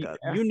 I'm not gonna go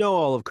there. You know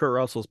all of Kurt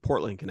Russell's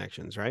Portland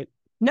connections, right?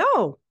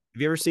 No.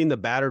 Have you ever seen The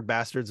Battered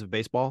Bastards of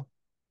Baseball?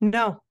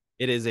 No.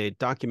 It is a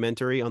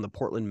documentary on the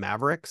Portland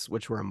Mavericks,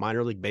 which were a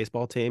minor league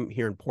baseball team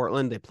here in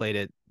Portland. They played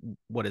at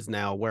what is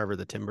now wherever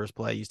the Timbers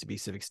play. It used to be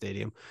Civic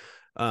Stadium.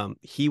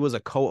 He was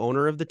a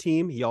co-owner of the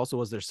team. He also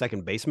was their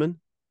second baseman.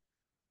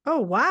 Oh,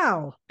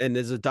 wow. And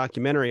there's a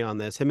documentary on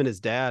this. Him and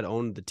his dad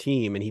owned the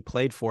team and he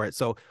played for it.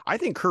 So I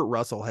think Kurt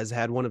Russell has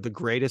had one of the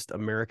greatest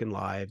American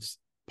lives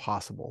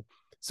possible.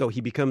 So he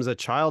becomes a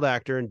child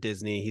actor in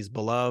Disney. He's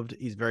beloved.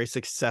 He's very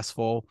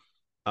successful.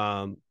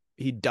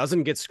 He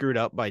doesn't get screwed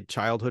up by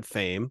childhood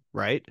fame,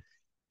 right?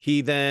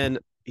 He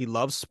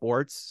loves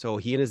sports. So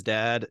he and his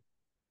dad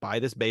buy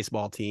this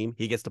baseball team.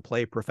 He gets to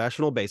play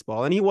professional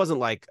baseball. And he wasn't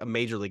like a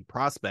major league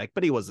prospect,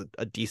 but he was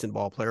a decent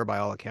ball player by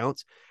all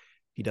accounts.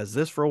 He does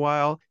this for a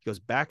while. He goes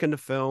back into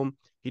film.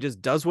 He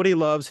just does what he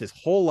loves his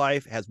whole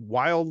life, has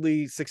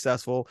wildly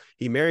successful.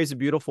 He marries a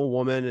beautiful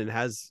woman and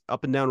has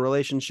up and down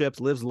relationships,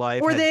 lives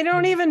life. Or they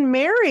don't even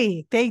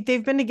marry. They've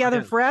been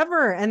together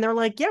forever. And they're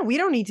like, yeah, we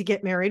don't need to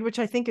get married, which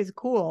I think is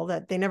cool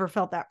that they never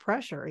felt that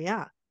pressure.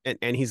 Yeah.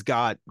 And he's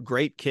got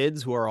great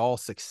kids who are all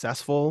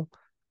successful.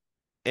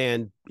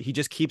 And he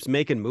just keeps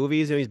making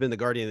movies. He's been the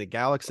Guardian of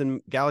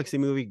the Galaxy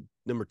movie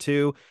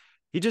 #2.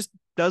 He just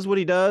does what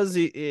he does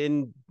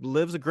and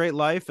lives a great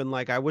life. And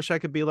like, I wish I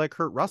could be like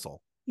Kurt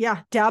Russell.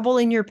 Yeah, dabble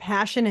in your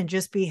passion and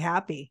just be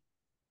happy.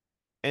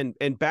 And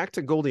back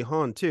to Goldie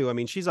Hawn too. I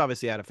mean, she's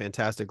obviously had a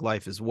fantastic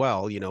life as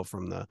well,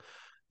 from the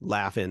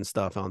laugh-in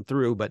stuff on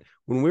through. But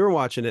when we were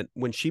watching it,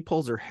 when she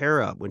pulls her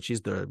hair up, when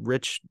she's the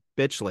rich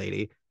bitch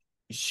lady,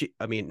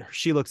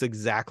 she looks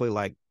exactly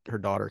like her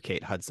daughter,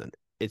 Kate Hudson.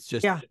 It's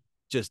just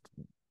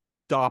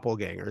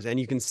doppelgangers. And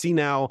you can see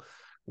now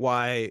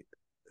why,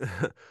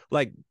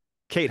 like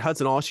Kate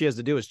Hudson, all she has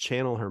to do is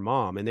channel her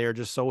mom, and they're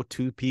just so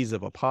two peas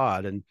of a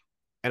pod.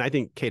 And I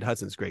think Kate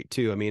Hudson's great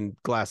too. I mean,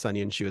 Glass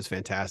Onion, she was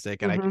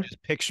fantastic. And I can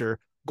just picture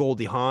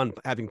Goldie Hawn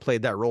having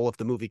played that role if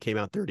the movie came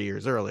out 30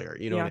 years earlier.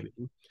 You know what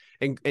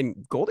I mean?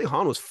 And Goldie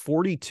Hawn was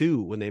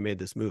 42 when they made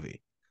this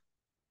movie.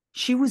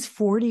 She was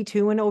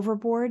 42 in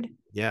Overboard.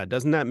 Yeah.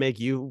 Doesn't that make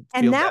you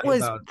feel And that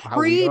was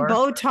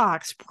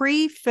pre-Botox,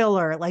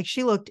 pre-filler. Like,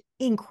 she looked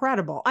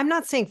incredible. I'm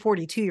not saying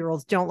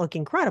 42-year-olds don't look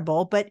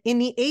incredible, but in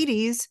the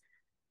 80s,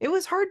 it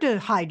was hard to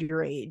hide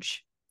your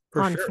age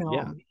on film.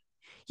 Yeah.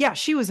 Yeah,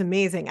 she was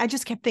amazing. I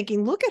just kept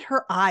thinking, look at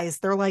her eyes.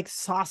 They're like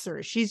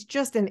saucers. She's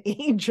just an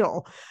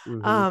angel.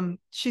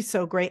 She's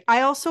so great.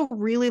 I also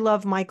really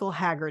love Michael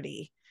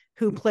Haggerty,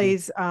 who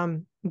plays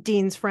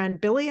Dean's friend,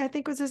 Billy, I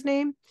think was his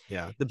name.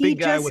 Yeah, the big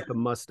guy with the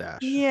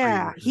mustache.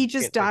 Yeah, he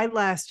just died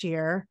last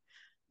year.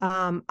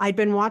 I'd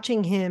been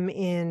watching him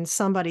in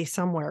Somebody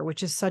Somewhere,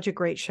 which is such a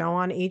great show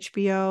on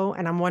HBO.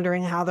 And I'm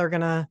wondering how they're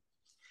going to,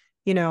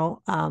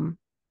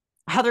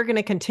 how they're going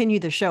to continue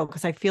the show,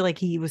 because I feel like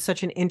he was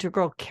such an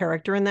integral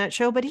character in that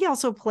show, but he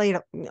also played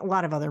a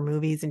lot of other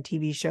movies and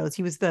TV shows.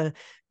 He was the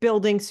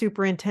building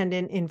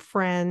superintendent in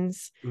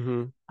Friends,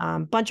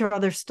 bunch of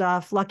other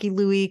stuff. Lucky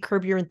Louie,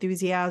 Curb Your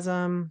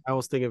Enthusiasm. I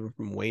was thinking of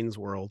from Wayne's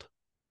World.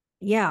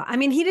 Yeah. I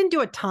mean, he didn't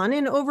do a ton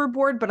in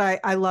Overboard, but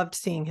I loved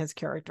seeing his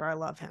character. I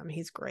love him.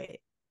 He's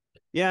great.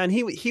 Yeah. And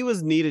he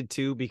was needed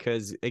too,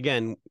 because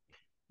again,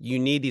 you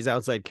need these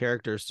outside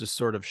characters to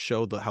sort of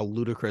show how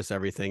ludicrous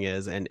everything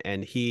is.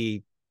 And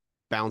he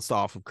bounced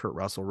off of Kurt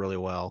Russell really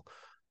well.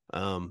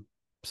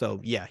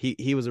 So yeah,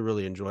 he was a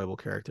really enjoyable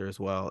character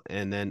as well.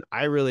 And then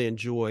I really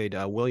enjoyed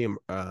William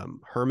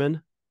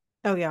Herman.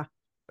 Oh yeah.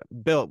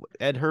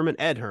 Ed Herman.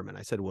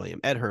 I said William.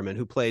 Ed Herman,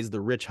 who plays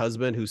the rich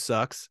husband who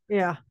sucks.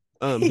 Yeah.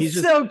 He's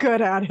just so good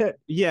at it.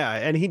 Yeah.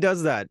 And he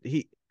does that.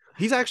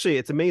 He's actually,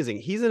 it's amazing.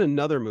 He's in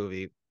another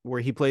movie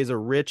where he plays a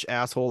rich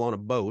asshole on a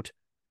boat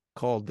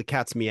called The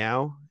Cat's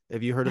Meow.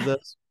 Have you heard of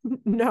this?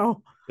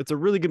 No. It's a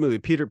really good movie.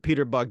 Peter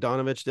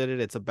Bogdanovich did it.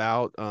 It's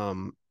about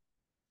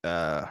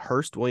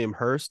William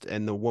Hearst,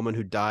 and the woman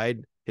who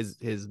died,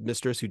 his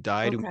mistress who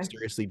died, who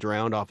mysteriously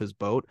drowned off his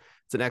boat.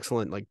 It's an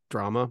excellent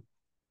drama.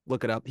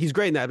 Look it up. He's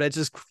great in that. But it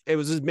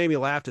just made me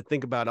laugh to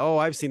think about,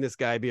 I've seen this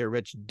guy be a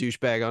rich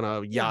douchebag on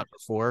a yacht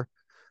before.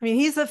 I mean,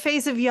 he's the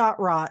face of yacht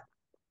rot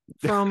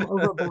from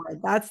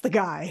Overboard. That's the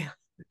guy.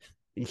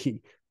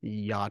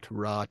 Yacht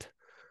rot.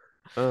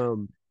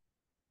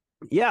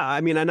 Yeah, I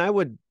mean,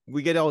 and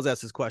we get always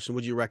asked this question,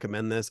 would you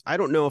recommend this? I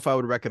don't know if I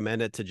would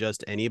recommend it to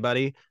just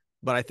anybody,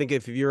 but I think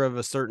if you're of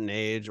a certain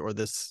age, or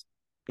this,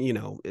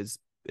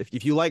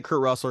 if you like Kurt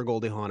Russell or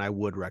Goldie Hawn, I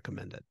would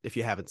recommend it if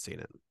you haven't seen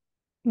it.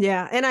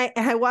 Yeah. And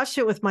I watched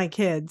it with my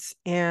kids,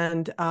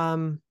 and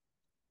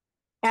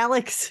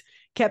Alex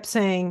kept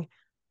saying,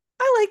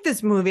 I like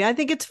this movie. I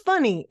think it's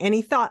funny. And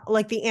he thought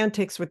like the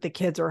antics with the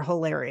kids are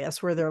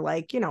hilarious, where they're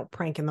like,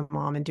 pranking the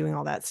mom and doing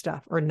all that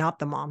stuff, or not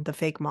the mom, the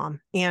fake mom,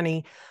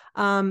 Annie.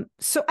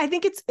 So I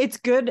think it's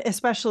good,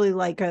 especially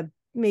like a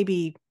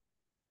maybe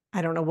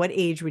I don't know, what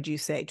age would you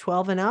say?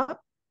 12 and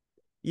up?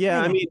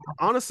 Yeah, I Yeah. mean,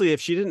 honestly, if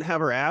she didn't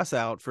have her ass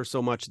out for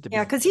so much at the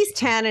Yeah, because he's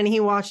 10 and he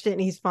watched it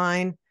and he's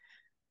fine.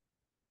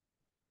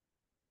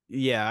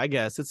 yeah, I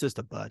guess it's just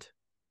a butt.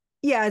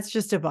 Yeah, it's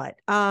just a butt.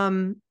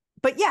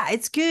 But yeah,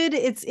 it's good.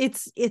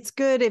 It's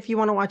good if you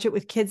want to watch it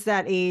with kids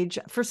that age.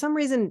 For some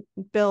reason,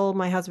 Bill,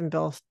 my husband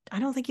Bill, I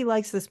don't think he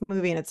likes this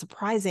movie, and it's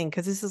surprising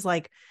because this is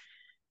like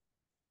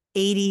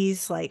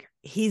 80s, like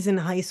he's in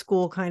high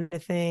school kind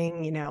of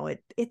thing.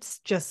 It's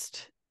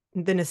just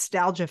the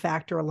nostalgia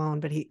factor alone,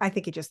 but I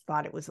think he just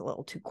thought it was a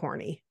little too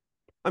corny.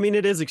 I mean,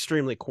 it is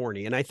extremely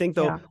corny, and I think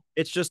though Yeah.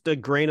 it's just a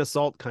grain of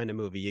salt kind of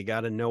movie. You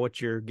got to know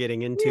what you're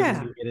getting into when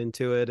Yeah. you get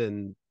into it,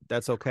 and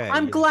that's okay.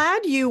 I'm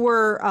glad you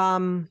were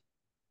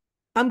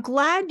I'm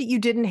glad you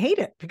didn't hate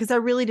it because I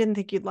really didn't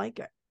think you'd like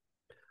it.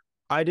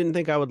 I didn't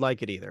think I would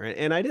like it either,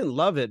 and I didn't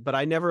love it, but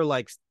I never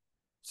like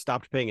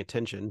stopped paying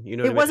attention. You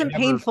know, It wasn't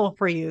painful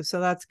for you, so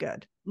that's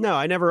good. No,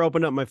 I never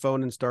opened up my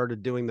phone and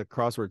started doing the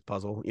crossword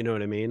puzzle. You know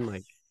what I mean?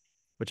 Like,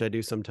 which I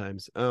do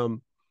sometimes.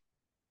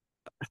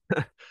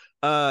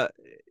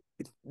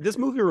 This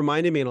movie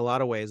reminded me in a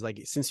lot of ways.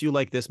 Like, since you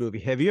like this movie,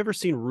 have you ever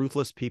seen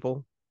Ruthless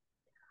People?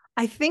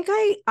 I think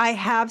I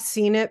have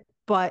seen it,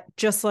 but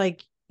just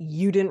like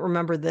you didn't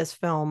remember this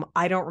film,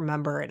 I don't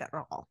remember it at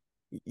all.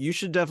 You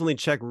should definitely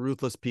check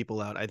Ruthless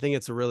People out. I think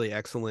it's a really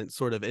excellent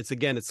sort of, it's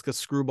a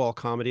screwball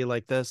comedy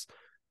like this.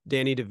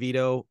 Danny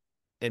DeVito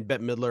and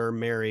Bette Midler are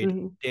married.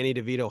 Mm-hmm. Danny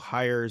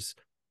DeVito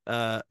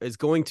is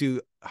going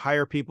to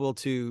hire people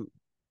to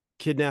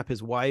kidnap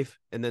his wife,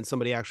 and then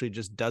somebody actually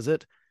just does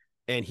it.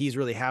 And he's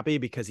really happy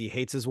because he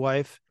hates his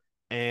wife.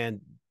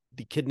 And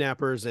the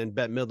kidnappers and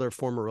Bette Midler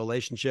form a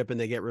relationship, and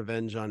they get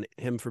revenge on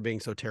him for being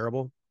so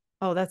terrible.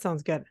 Oh, that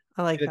sounds good.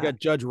 I like They've that. got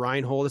Judge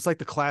Reinhold. It's like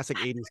the classic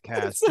 80s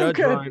cast. So Judge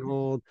good.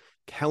 Reinhold,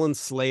 Helen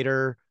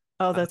Slater.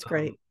 Oh, that's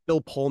great.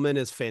 Bill Pullman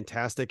is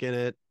fantastic in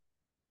it.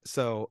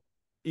 So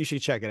you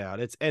should check it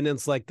out.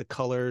 It's like the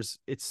colors.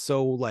 It's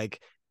so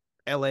like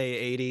LA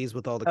 80s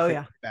with all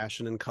the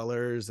fashion and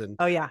colors. And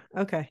oh yeah.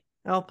 Okay.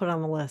 I'll put it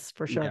on the list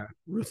for sure. Yeah,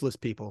 Ruthless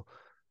People.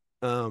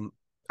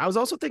 I was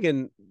also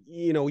thinking,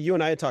 you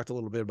and I had talked a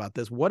little bit about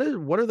this. What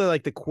are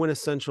the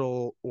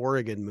quintessential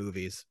Oregon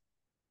movies?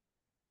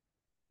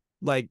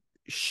 Like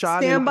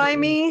Stand by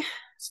Me.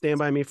 Stand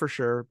by Me for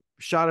sure.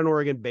 Shot in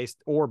Oregon, based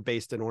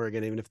in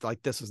Oregon, even if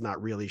like this is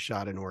not really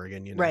shot in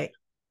Oregon, Right.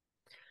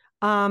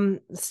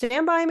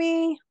 Stand by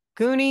Me,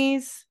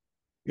 Goonies.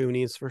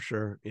 Goonies for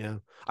sure. Yeah.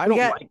 I don't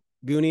like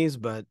Goonies,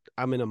 but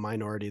I'm in a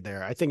minority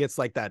there. I think it's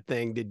like that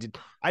thing.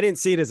 I didn't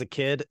see it as a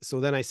kid,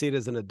 so then I see it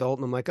as an adult,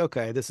 and I'm like,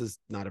 okay, this is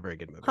not a very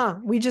good movie. Huh.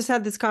 We just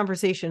had this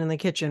conversation in the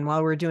kitchen while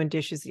we were doing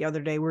dishes the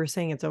other day. We were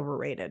saying it's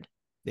overrated.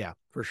 Yeah,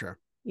 for sure.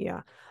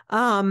 Yeah.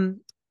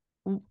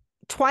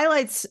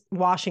 Twilight's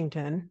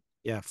Washington.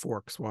 Yeah,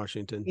 Forks,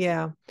 Washington.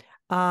 Yeah.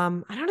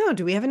 I don't know.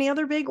 Do we have any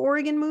other big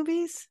Oregon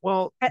movies?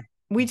 Well,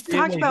 we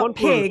talked about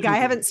Pig. I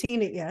haven't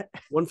seen it yet.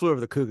 One Flew Over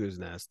the Cuckoo's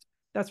Nest.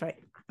 That's right.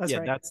 That's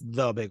right. That's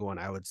the big one,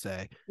 I would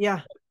say.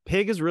 Yeah.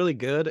 Pig is really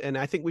good, and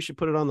I think we should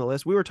put it on the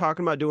list. We were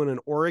talking about doing an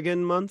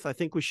Oregon month. I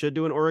think we should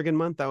do an Oregon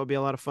month. That would be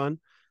a lot of fun.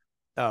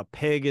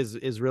 Pig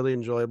is really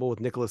enjoyable with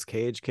Nicolas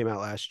Cage. Came out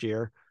last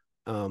year.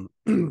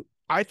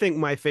 I think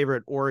my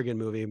favorite Oregon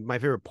movie, my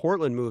favorite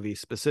Portland movie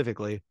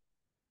specifically.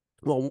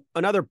 Well,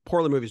 another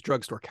Portland movie is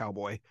Drugstore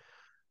Cowboy.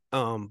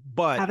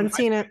 But haven't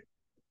seen it.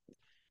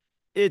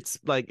 It's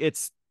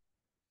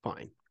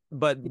fine.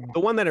 But the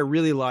one that I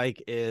really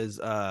like is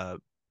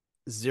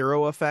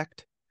Zero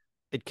Effect.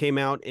 It came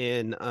out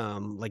in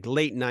like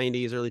late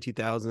 90s, early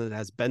 2000s. It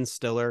has Ben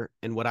Stiller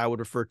and what I would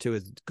refer to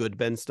as good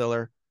Ben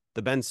Stiller.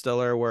 The Ben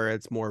Stiller where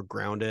it's more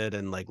grounded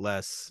and like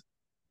less,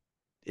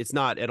 it's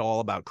not at all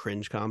about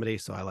cringe comedy.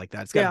 So I like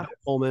that. It's got Bill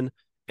Pullman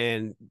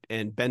and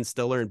Ben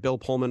Stiller, and Bill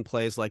Pullman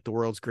plays like the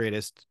world's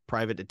greatest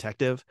private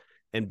detective.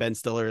 And Ben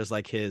Stiller is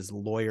like his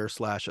lawyer /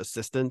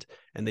 assistant.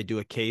 And they do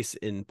a case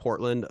in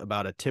Portland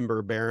about a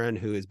timber baron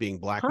who is being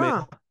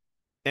blackmailed. Huh.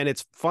 And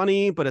it's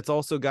funny, but it's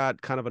also got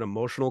kind of an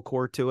emotional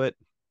core to it.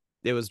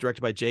 It was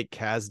directed by Jake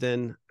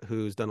Kasdan,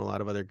 who's done a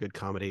lot of other good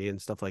comedy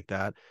and stuff like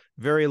that.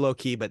 Very low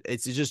key, but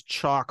it's just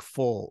chock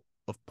full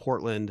of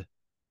Portland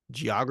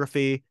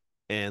geography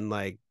and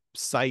like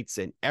sites,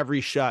 and every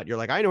shot you're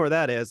like, I know where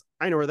that is.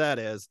 I know where that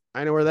is.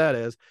 I know where that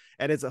is.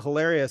 And it's a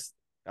hilarious,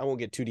 I won't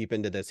get too deep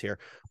into this here,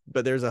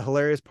 but there's a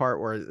hilarious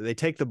part where they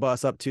take the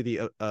bus up to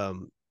the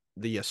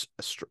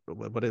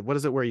what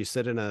is it where you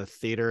sit in a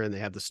theater and they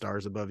have the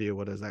stars above you?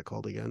 What is that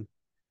called again?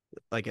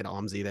 Like at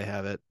OMSI they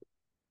have it.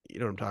 You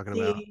know what I'm talking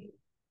about?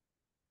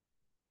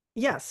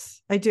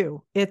 Yes, I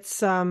do. It's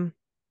but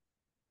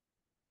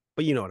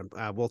you know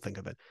what we'll think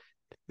of it.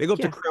 They go up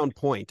to Crown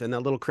Point, and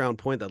that little Crown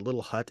Point, that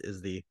little hut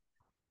is the,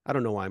 I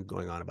don't know why I'm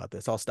going on about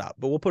this. I'll stop,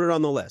 but we'll put it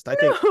on the list. I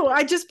think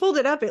I just pulled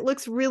it up. It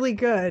looks really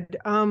good.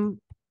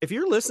 If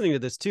you're listening to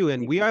this too,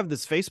 and we have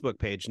this Facebook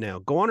page now,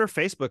 go on our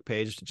Facebook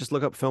page, just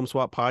look up Film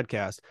Swap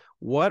Podcast.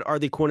 What are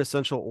the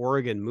quintessential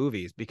Oregon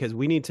movies? Because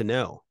we need to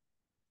know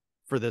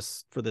for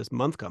this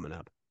month coming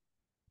up.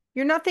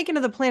 You're not thinking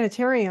of the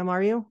planetarium,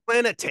 are you?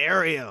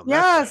 Planetarium.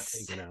 Yes. That's what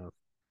I'm thinking of.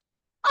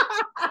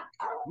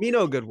 Me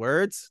no good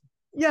words.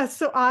 Yeah,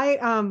 so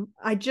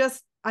I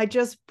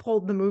just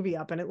pulled the movie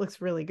up and it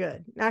looks really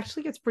good. It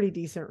actually gets pretty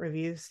decent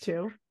reviews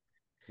too.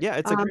 Yeah,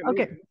 it's a great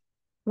movie. Okay.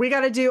 We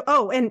got to do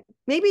and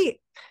maybe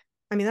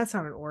I mean that's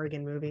not an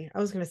Oregon movie. I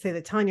was going to say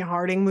the Tanya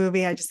Harding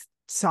movie. I just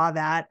saw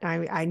that.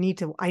 I need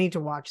to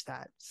watch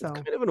that. So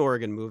it's kind of an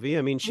Oregon movie.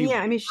 I mean, she's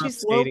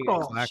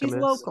local. She's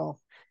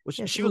local. Well,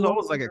 Yeah, she was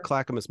always like at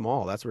Clackamas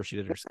Mall. That's where she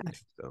did her skating.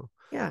 So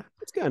yeah,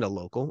 it's kind of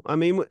local. I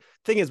mean,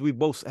 thing is,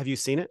 have you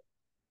seen it?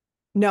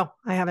 No,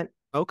 I haven't.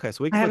 Okay,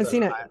 so I haven't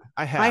seen it.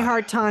 I have. I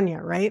Heart Tanya,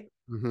 right?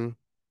 Mm-hmm.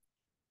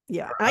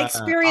 Yeah, I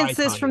experienced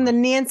this from the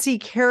Nancy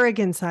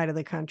Kerrigan side of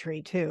the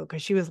country too,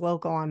 because she was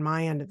local on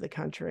my end of the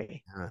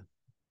country. Yeah.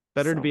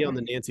 Better to be on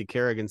the Nancy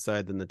Kerrigan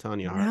side than the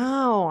Tanya Harding.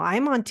 No,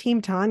 I'm on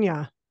Team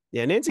Tanya.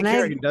 Yeah, Nancy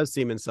Kerrigan does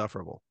seem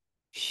insufferable.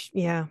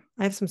 Yeah,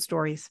 I have some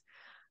stories.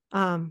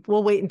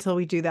 We'll wait until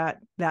we do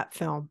that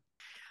film.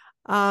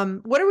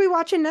 What are we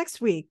watching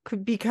next week?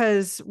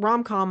 Because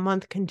rom-com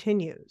month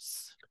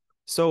continues.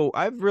 So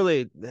I've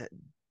really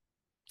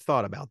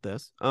thought about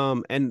this.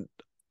 And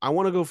I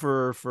want to go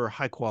for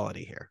high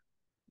quality here.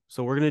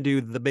 So we're gonna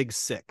do The Big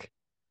Sick,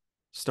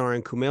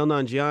 starring Kumail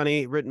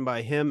Nanjiani, written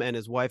by him and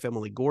his wife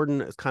Emily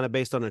Gordon. It's kind of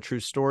based on a true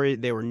story.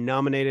 They were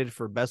nominated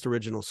for Best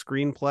Original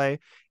Screenplay.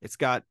 It's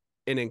got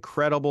an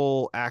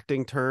incredible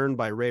acting turn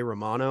by Ray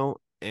Romano,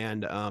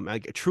 and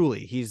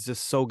truly, he's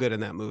just so good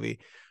in that movie.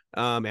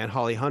 And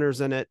Holly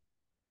Hunter's in it.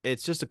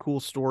 It's just a cool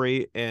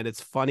story, and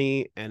it's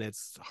funny, and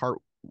it's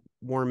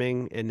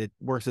heartwarming, and it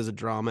works as a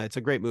drama. It's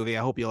a great movie.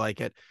 I hope you like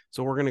it.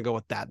 So we're gonna go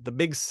with that. The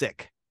Big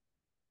Sick.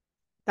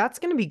 That's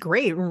going to be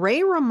great.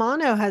 Ray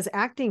Romano has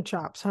acting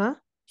chops, huh?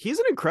 He's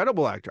an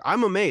incredible actor.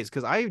 I'm amazed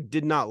because I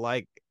did not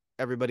like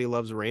Everybody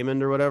Loves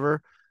Raymond or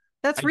whatever.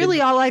 That's really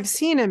all I've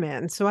seen him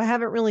in. So I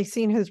haven't really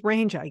seen his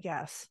range, I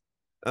guess.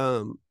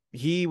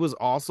 He was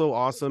also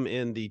awesome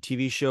in the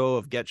TV show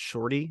of Get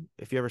Shorty.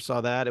 If you ever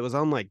saw that, it was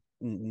on like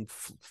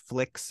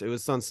Flicks. It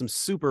was on some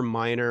super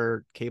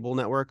minor cable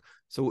network.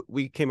 So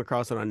we came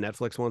across it on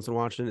Netflix once and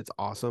watched it. It's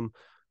awesome.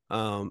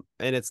 And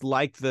it's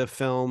like the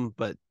film,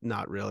 but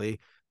not really.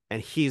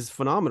 And he's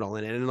phenomenal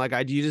in it. And like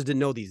you just didn't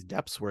know these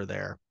depths were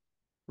there.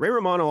 Ray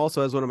Romano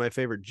also has one of my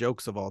favorite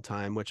jokes of all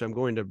time, which I'm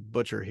going to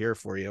butcher here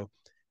for you.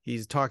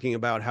 He's talking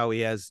about how he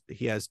has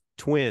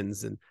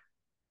twins, and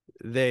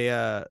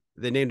they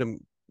named him.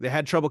 They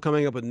had trouble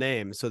coming up with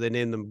names, so they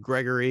named them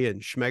Gregory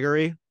and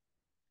Schmeggery.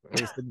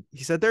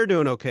 He said they're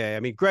doing okay. I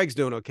mean, Greg's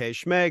doing okay.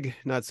 Schmeg,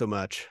 not so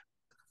much.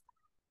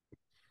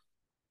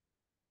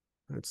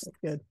 That's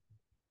good.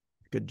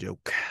 Good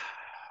joke.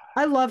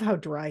 I love how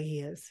dry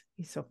he is.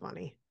 He's so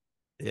funny.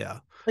 Yeah.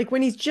 Like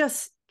when he's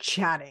just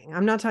chatting.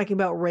 I'm not talking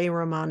about Ray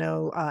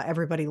Romano,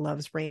 Everybody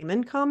Loves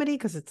Raymond comedy,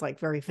 because it's like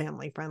very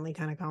family friendly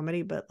kind of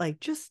comedy, but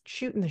like just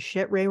shooting the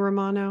shit Ray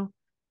Romano.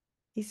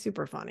 He's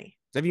super funny.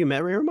 Have you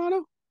met Ray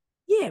Romano?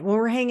 Yeah, when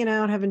we're hanging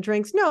out, having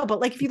drinks. No, but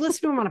like if you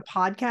listen to him on a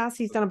podcast,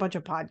 he's done a bunch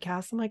of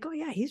podcasts. I'm like, oh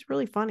yeah, he's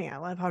really funny. I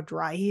love how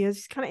dry he is.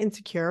 He's kind of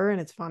insecure and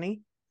it's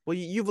funny. Well,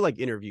 you've like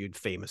interviewed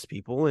famous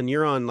people, and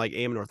you're on like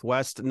AM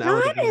Northwest now.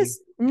 Not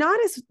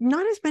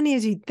as many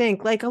as you'd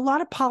think. Like a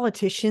lot of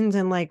politicians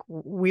and like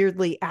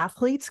weirdly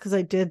athletes, because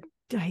I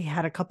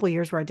had a couple of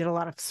years where I did a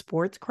lot of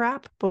sports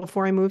crap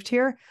before I moved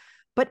here,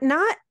 but I'm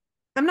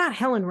not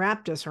Helen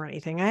Raptis or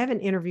anything. I haven't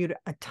interviewed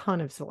a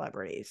ton of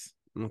celebrities.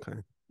 Okay.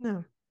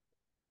 No.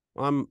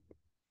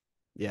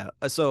 Yeah.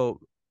 So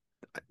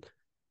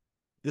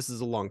this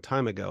is a long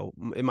time ago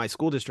in my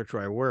school district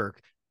where I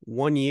work.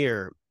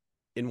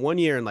 In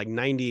like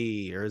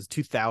 90 or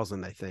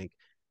 2000, I think.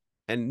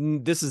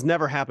 And this has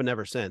never happened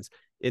ever since.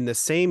 In the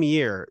same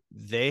year,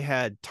 they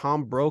had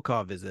Tom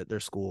Brokaw visit their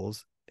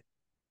schools.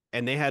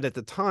 And they had at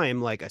the time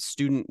like a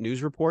student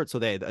news report. So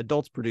the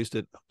adults produced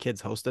it,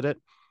 kids hosted it.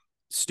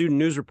 Student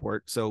news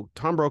report. So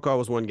Tom Brokaw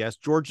was one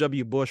guest. George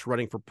W. Bush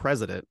running for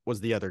president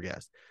was the other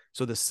guest.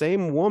 So the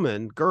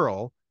same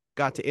girl,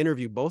 got to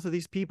interview both of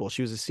these people.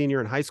 She was a senior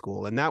in high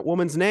school. And that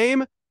woman's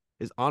name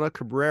is Ana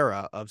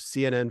Cabrera of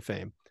CNN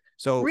fame.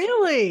 So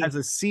really, as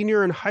a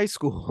senior in high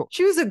school,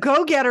 she was a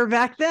go-getter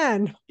back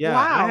then. Yeah,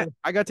 wow.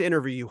 I got to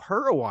interview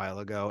her a while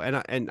ago,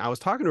 and I was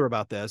talking to her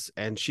about this,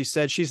 and she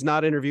said she's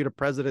not interviewed a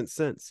president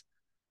since.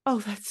 Oh,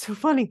 that's so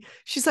funny.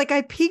 She's like,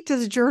 I peaked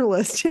as a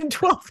journalist in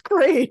 12th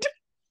grade.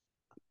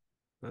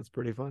 That's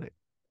pretty funny.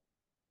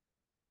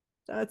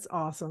 That's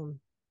awesome.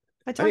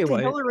 I talked to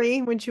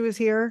Hillary when she was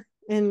here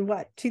in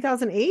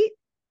 2008.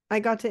 I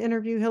got to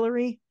interview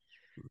Hillary.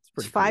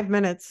 It's 5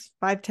 minutes,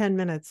 5-10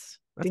 minutes.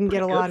 That's didn't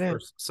get a lot in.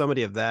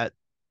 Somebody of that,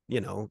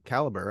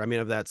 caliber. I mean,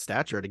 of that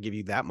stature, to give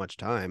you that much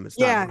time.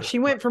 She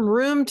went from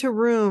room to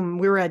room.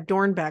 We were at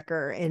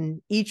Dornbecker,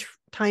 and each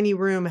tiny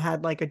room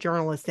had like a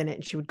journalist in it.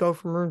 And she would go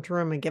from room to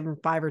room and give them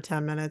 5 or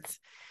 10 minutes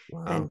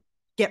and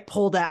get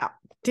pulled out.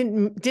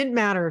 Didn't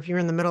matter if you're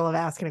in the middle of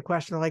asking a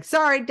question. They're like,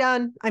 sorry,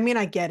 done. I mean,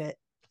 I get it.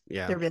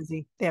 Yeah. They're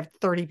busy. They have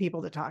 30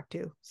 people to talk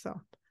to. So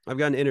I've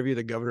gotten to interview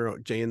the governor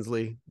of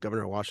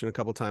governor of Washington, a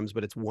couple of times,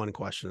 but it's one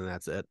question and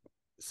that's it.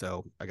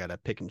 So I got to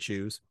pick and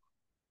choose.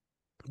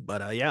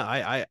 But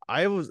yeah,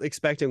 I was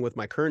expecting with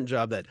my current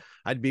job that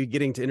I'd be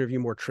getting to interview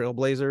more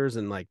trailblazers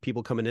and like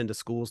people coming into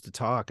schools to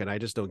talk, and I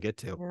just don't get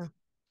to. Yeah.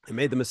 I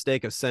made the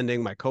mistake of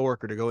sending my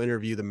coworker to go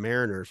interview the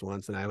Mariners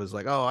once, and I was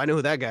like, oh, I know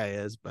who that guy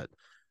is, but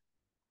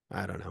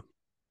I don't know.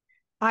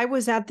 I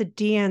was at the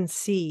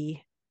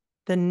DNC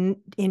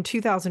in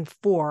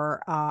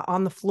 2004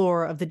 on the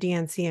floor of the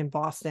DNC in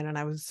Boston, and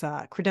I was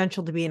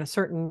credentialed to be in a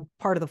certain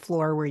part of the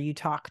floor where you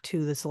talk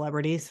to the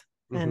celebrities.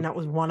 And that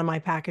was one of my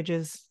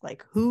packages,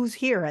 like, who's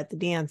here at the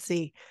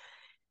DNC?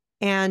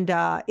 And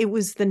it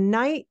was the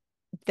night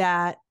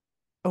that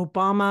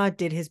Obama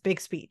did his big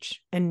speech,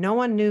 and no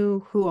one knew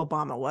who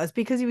Obama was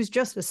because he was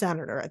just a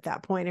senator at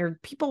that point. Or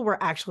people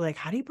were actually like,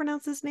 how do you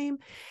pronounce his name?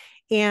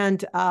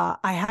 And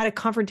I had a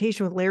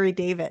confrontation with Larry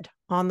David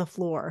on the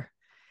floor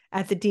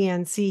at the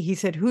DNC. He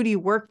said, who do you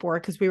work for?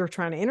 Because we were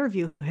trying to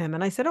interview him.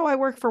 And I said, oh, I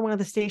work for one of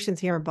the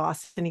stations here in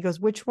Boston. He goes,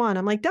 which one?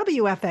 I'm like,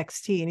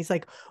 WFXT. And he's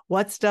like,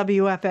 what's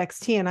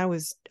WFXT? And I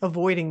was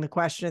avoiding the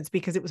questions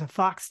because it was a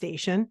Fox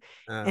station.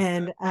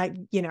 And and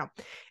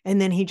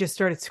then he just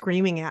started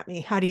screaming at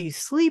me, how do you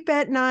sleep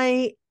at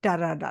night? Da,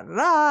 da, da, da,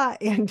 da.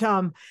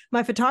 And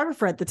my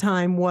photographer at the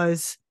time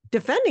was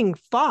defending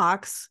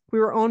Fox. We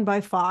were owned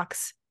by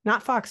Fox,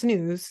 not Fox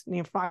News,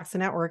 Fox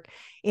Network.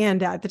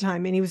 And at the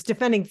time, and he was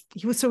defending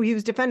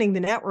the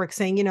network,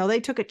 saying, they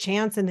took a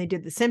chance and they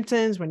did The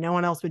Simpsons when no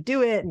one else would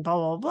do it, and blah,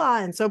 blah, blah,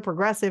 and so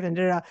progressive, and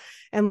da-da.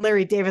 And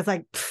Larry David's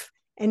like, pfft.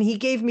 And he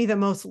gave me the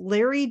most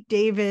Larry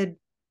David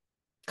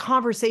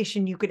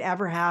conversation you could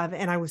ever have.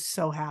 And I was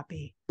so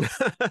happy.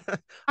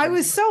 I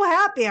was so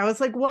happy. I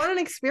was like, what an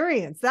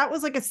experience. That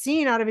was like a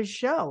scene out of his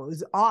show. It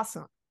was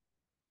awesome.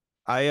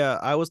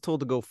 I was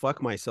told to go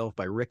fuck myself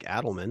by Rick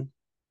Adelman.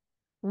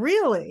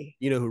 Really?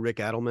 You know who Rick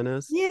Adelman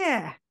is?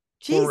 Yeah.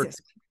 Jesus.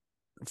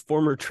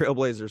 Former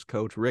Trailblazers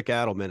coach Rick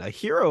Adelman, a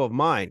hero of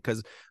mine,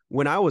 because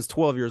when I was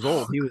 12 years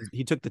old,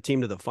 he took the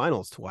team to the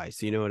finals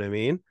twice. You know what I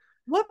mean?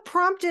 What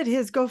prompted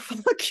his go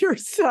fuck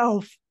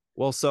yourself?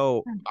 Well,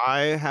 so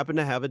I happened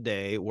to have a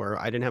day where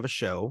I didn't have a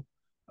show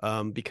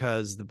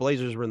because the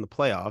Blazers were in the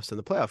playoffs and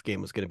the playoff game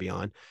was going to be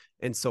on.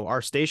 And so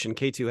our station,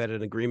 K2, had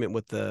an agreement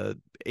with the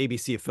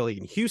ABC affiliate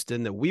in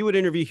Houston that we would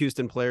interview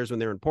Houston players when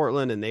they're in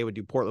Portland, and they would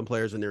do Portland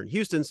players when they're in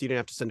Houston, so you didn't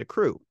have to send a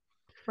crew.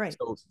 Right.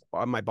 So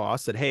my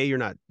boss said, hey, you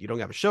don't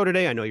have a show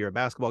today. I know you're a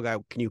basketball guy.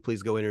 Can you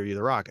please go interview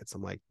the Rockets?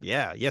 I'm like,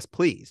 yes,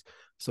 please.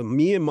 So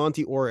me and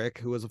Monty Oric,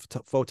 who was a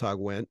photog,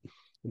 went.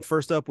 And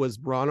first up was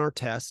Ron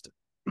Artest,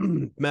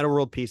 Meta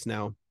World Peace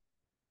now.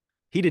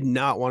 He did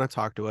not want to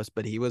talk to us,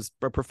 but he was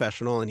a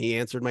professional and he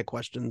answered my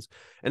questions.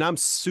 And I'm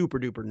super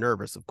duper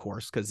nervous, of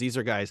course, because these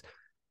are guys.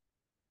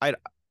 I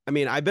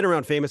mean, I've been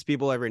around famous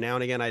people every now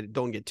and again. I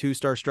don't get too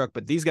starstruck,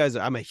 but these guys,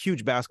 I'm a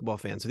huge basketball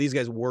fan. So these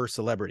guys were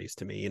celebrities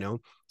to me,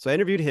 So I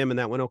interviewed him and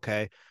that went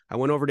okay. I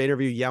went over to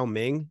interview Yao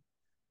Ming,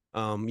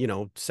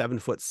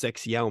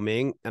 7'6" Yao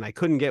Ming, and I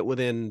couldn't get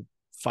within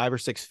 5 or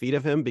 6 feet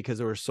of him because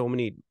there were so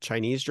many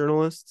Chinese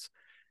journalists.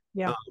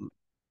 Yeah.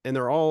 And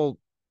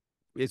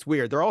it's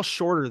weird. They're all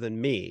shorter than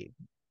me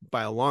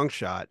by a long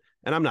shot.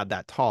 And I'm not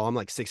that tall. I'm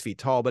like 6 feet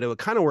tall, but it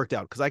kind of worked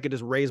out because I could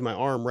just raise my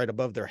arm right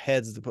above their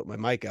heads to put my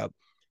mic up.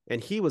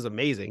 And he was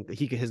amazing.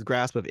 His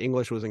grasp of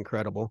English was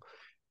incredible.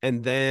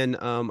 And then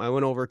I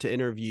went over to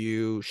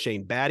interview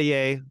Shane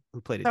Battier,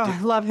 who played it. Oh, I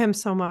love him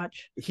so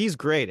much. He's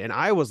great. And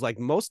I was like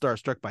most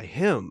starstruck by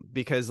him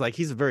because like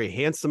he's a very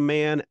handsome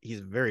man. He's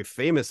a very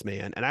famous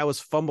man. And I was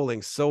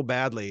fumbling so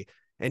badly.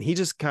 And he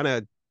just kind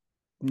of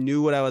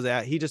knew what I was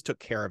at. He just took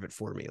care of it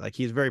for me. Like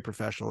he's very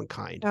professional and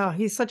kind. Oh,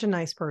 he's such a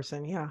nice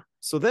person. Yeah.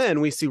 So then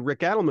we see Rick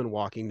Adelman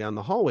walking down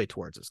the hallway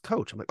towards his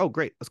coach. I'm like, oh,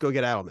 great. Let's go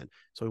get Adelman.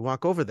 So we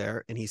walk over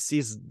there and he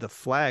sees the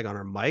flag on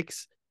our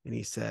mics and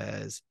he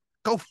says,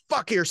 go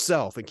fuck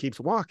yourself, and keeps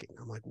walking.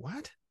 I'm like,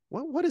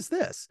 what is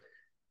this?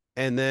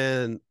 And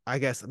then I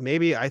guess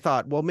maybe I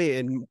thought, well,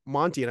 and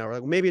Monty and I were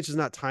like, maybe it's just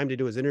not time to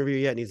do his interview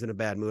yet. And he's in a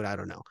bad mood. I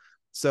don't know.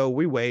 So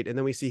we wait, and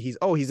then we see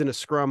he's in a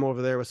scrum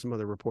over there with some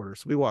other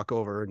reporters. So we walk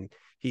over and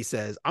he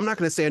says, I'm not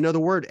going to say another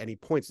word. And he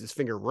points his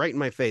finger right in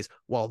my face.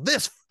 Well,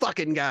 this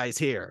fucking guy's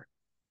here.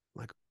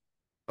 I'm like,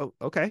 oh,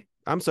 okay.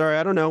 I'm sorry.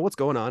 I don't know what's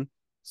going on.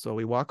 So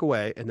we walk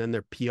away, and then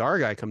their PR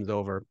guy comes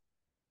over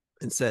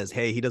and says,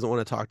 hey, he doesn't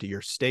want to talk to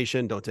your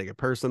station. Don't take it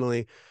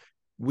personally.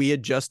 We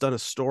had just done a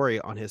story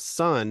on his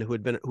son who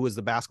was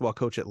the basketball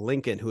coach at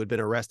Lincoln, who had been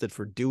arrested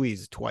for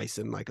Dewey's twice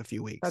in like a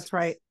few weeks. That's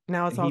right.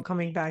 Now it's all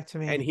coming back to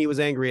me. And he was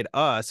angry at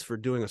us for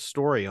doing a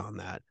story on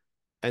that.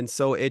 And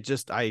so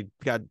I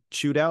got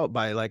chewed out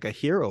by like a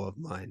hero of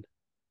mine.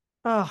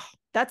 Oh,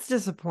 that's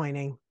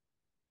disappointing.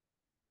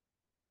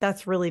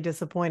 That's really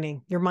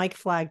disappointing. Your mic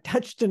flag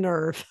touched a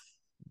nerve.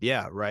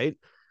 Yeah, right.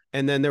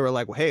 And then they were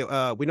like, well,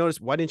 hey, we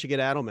noticed, why didn't you get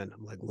Adelman?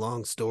 I'm like,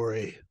 long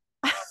story.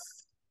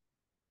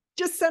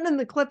 Just send in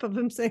the clip of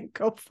him saying,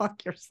 go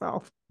fuck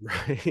yourself.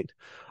 Right.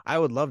 I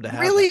would love to have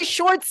really that.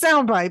 Short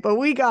soundbite, but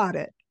we got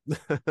it.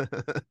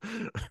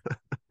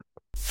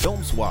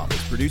 Film Swap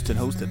is produced and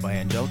hosted by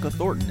Angelica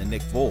Thornton and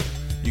Nick Voll.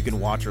 You can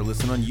watch or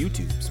listen on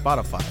YouTube,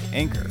 Spotify,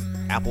 Anchor,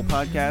 Apple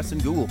Podcasts,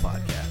 and Google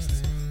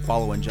Podcasts.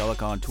 Follow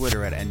Angelica on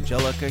Twitter at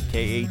Angelica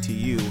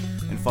KATU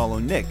and follow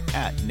Nick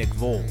at Nick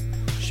Voll.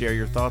 Share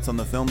your thoughts on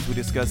the films we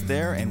discussed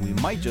there, and we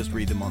might just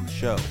read them on the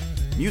show.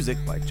 Music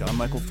by John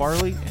Michael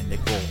Farley and Nick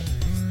Voll.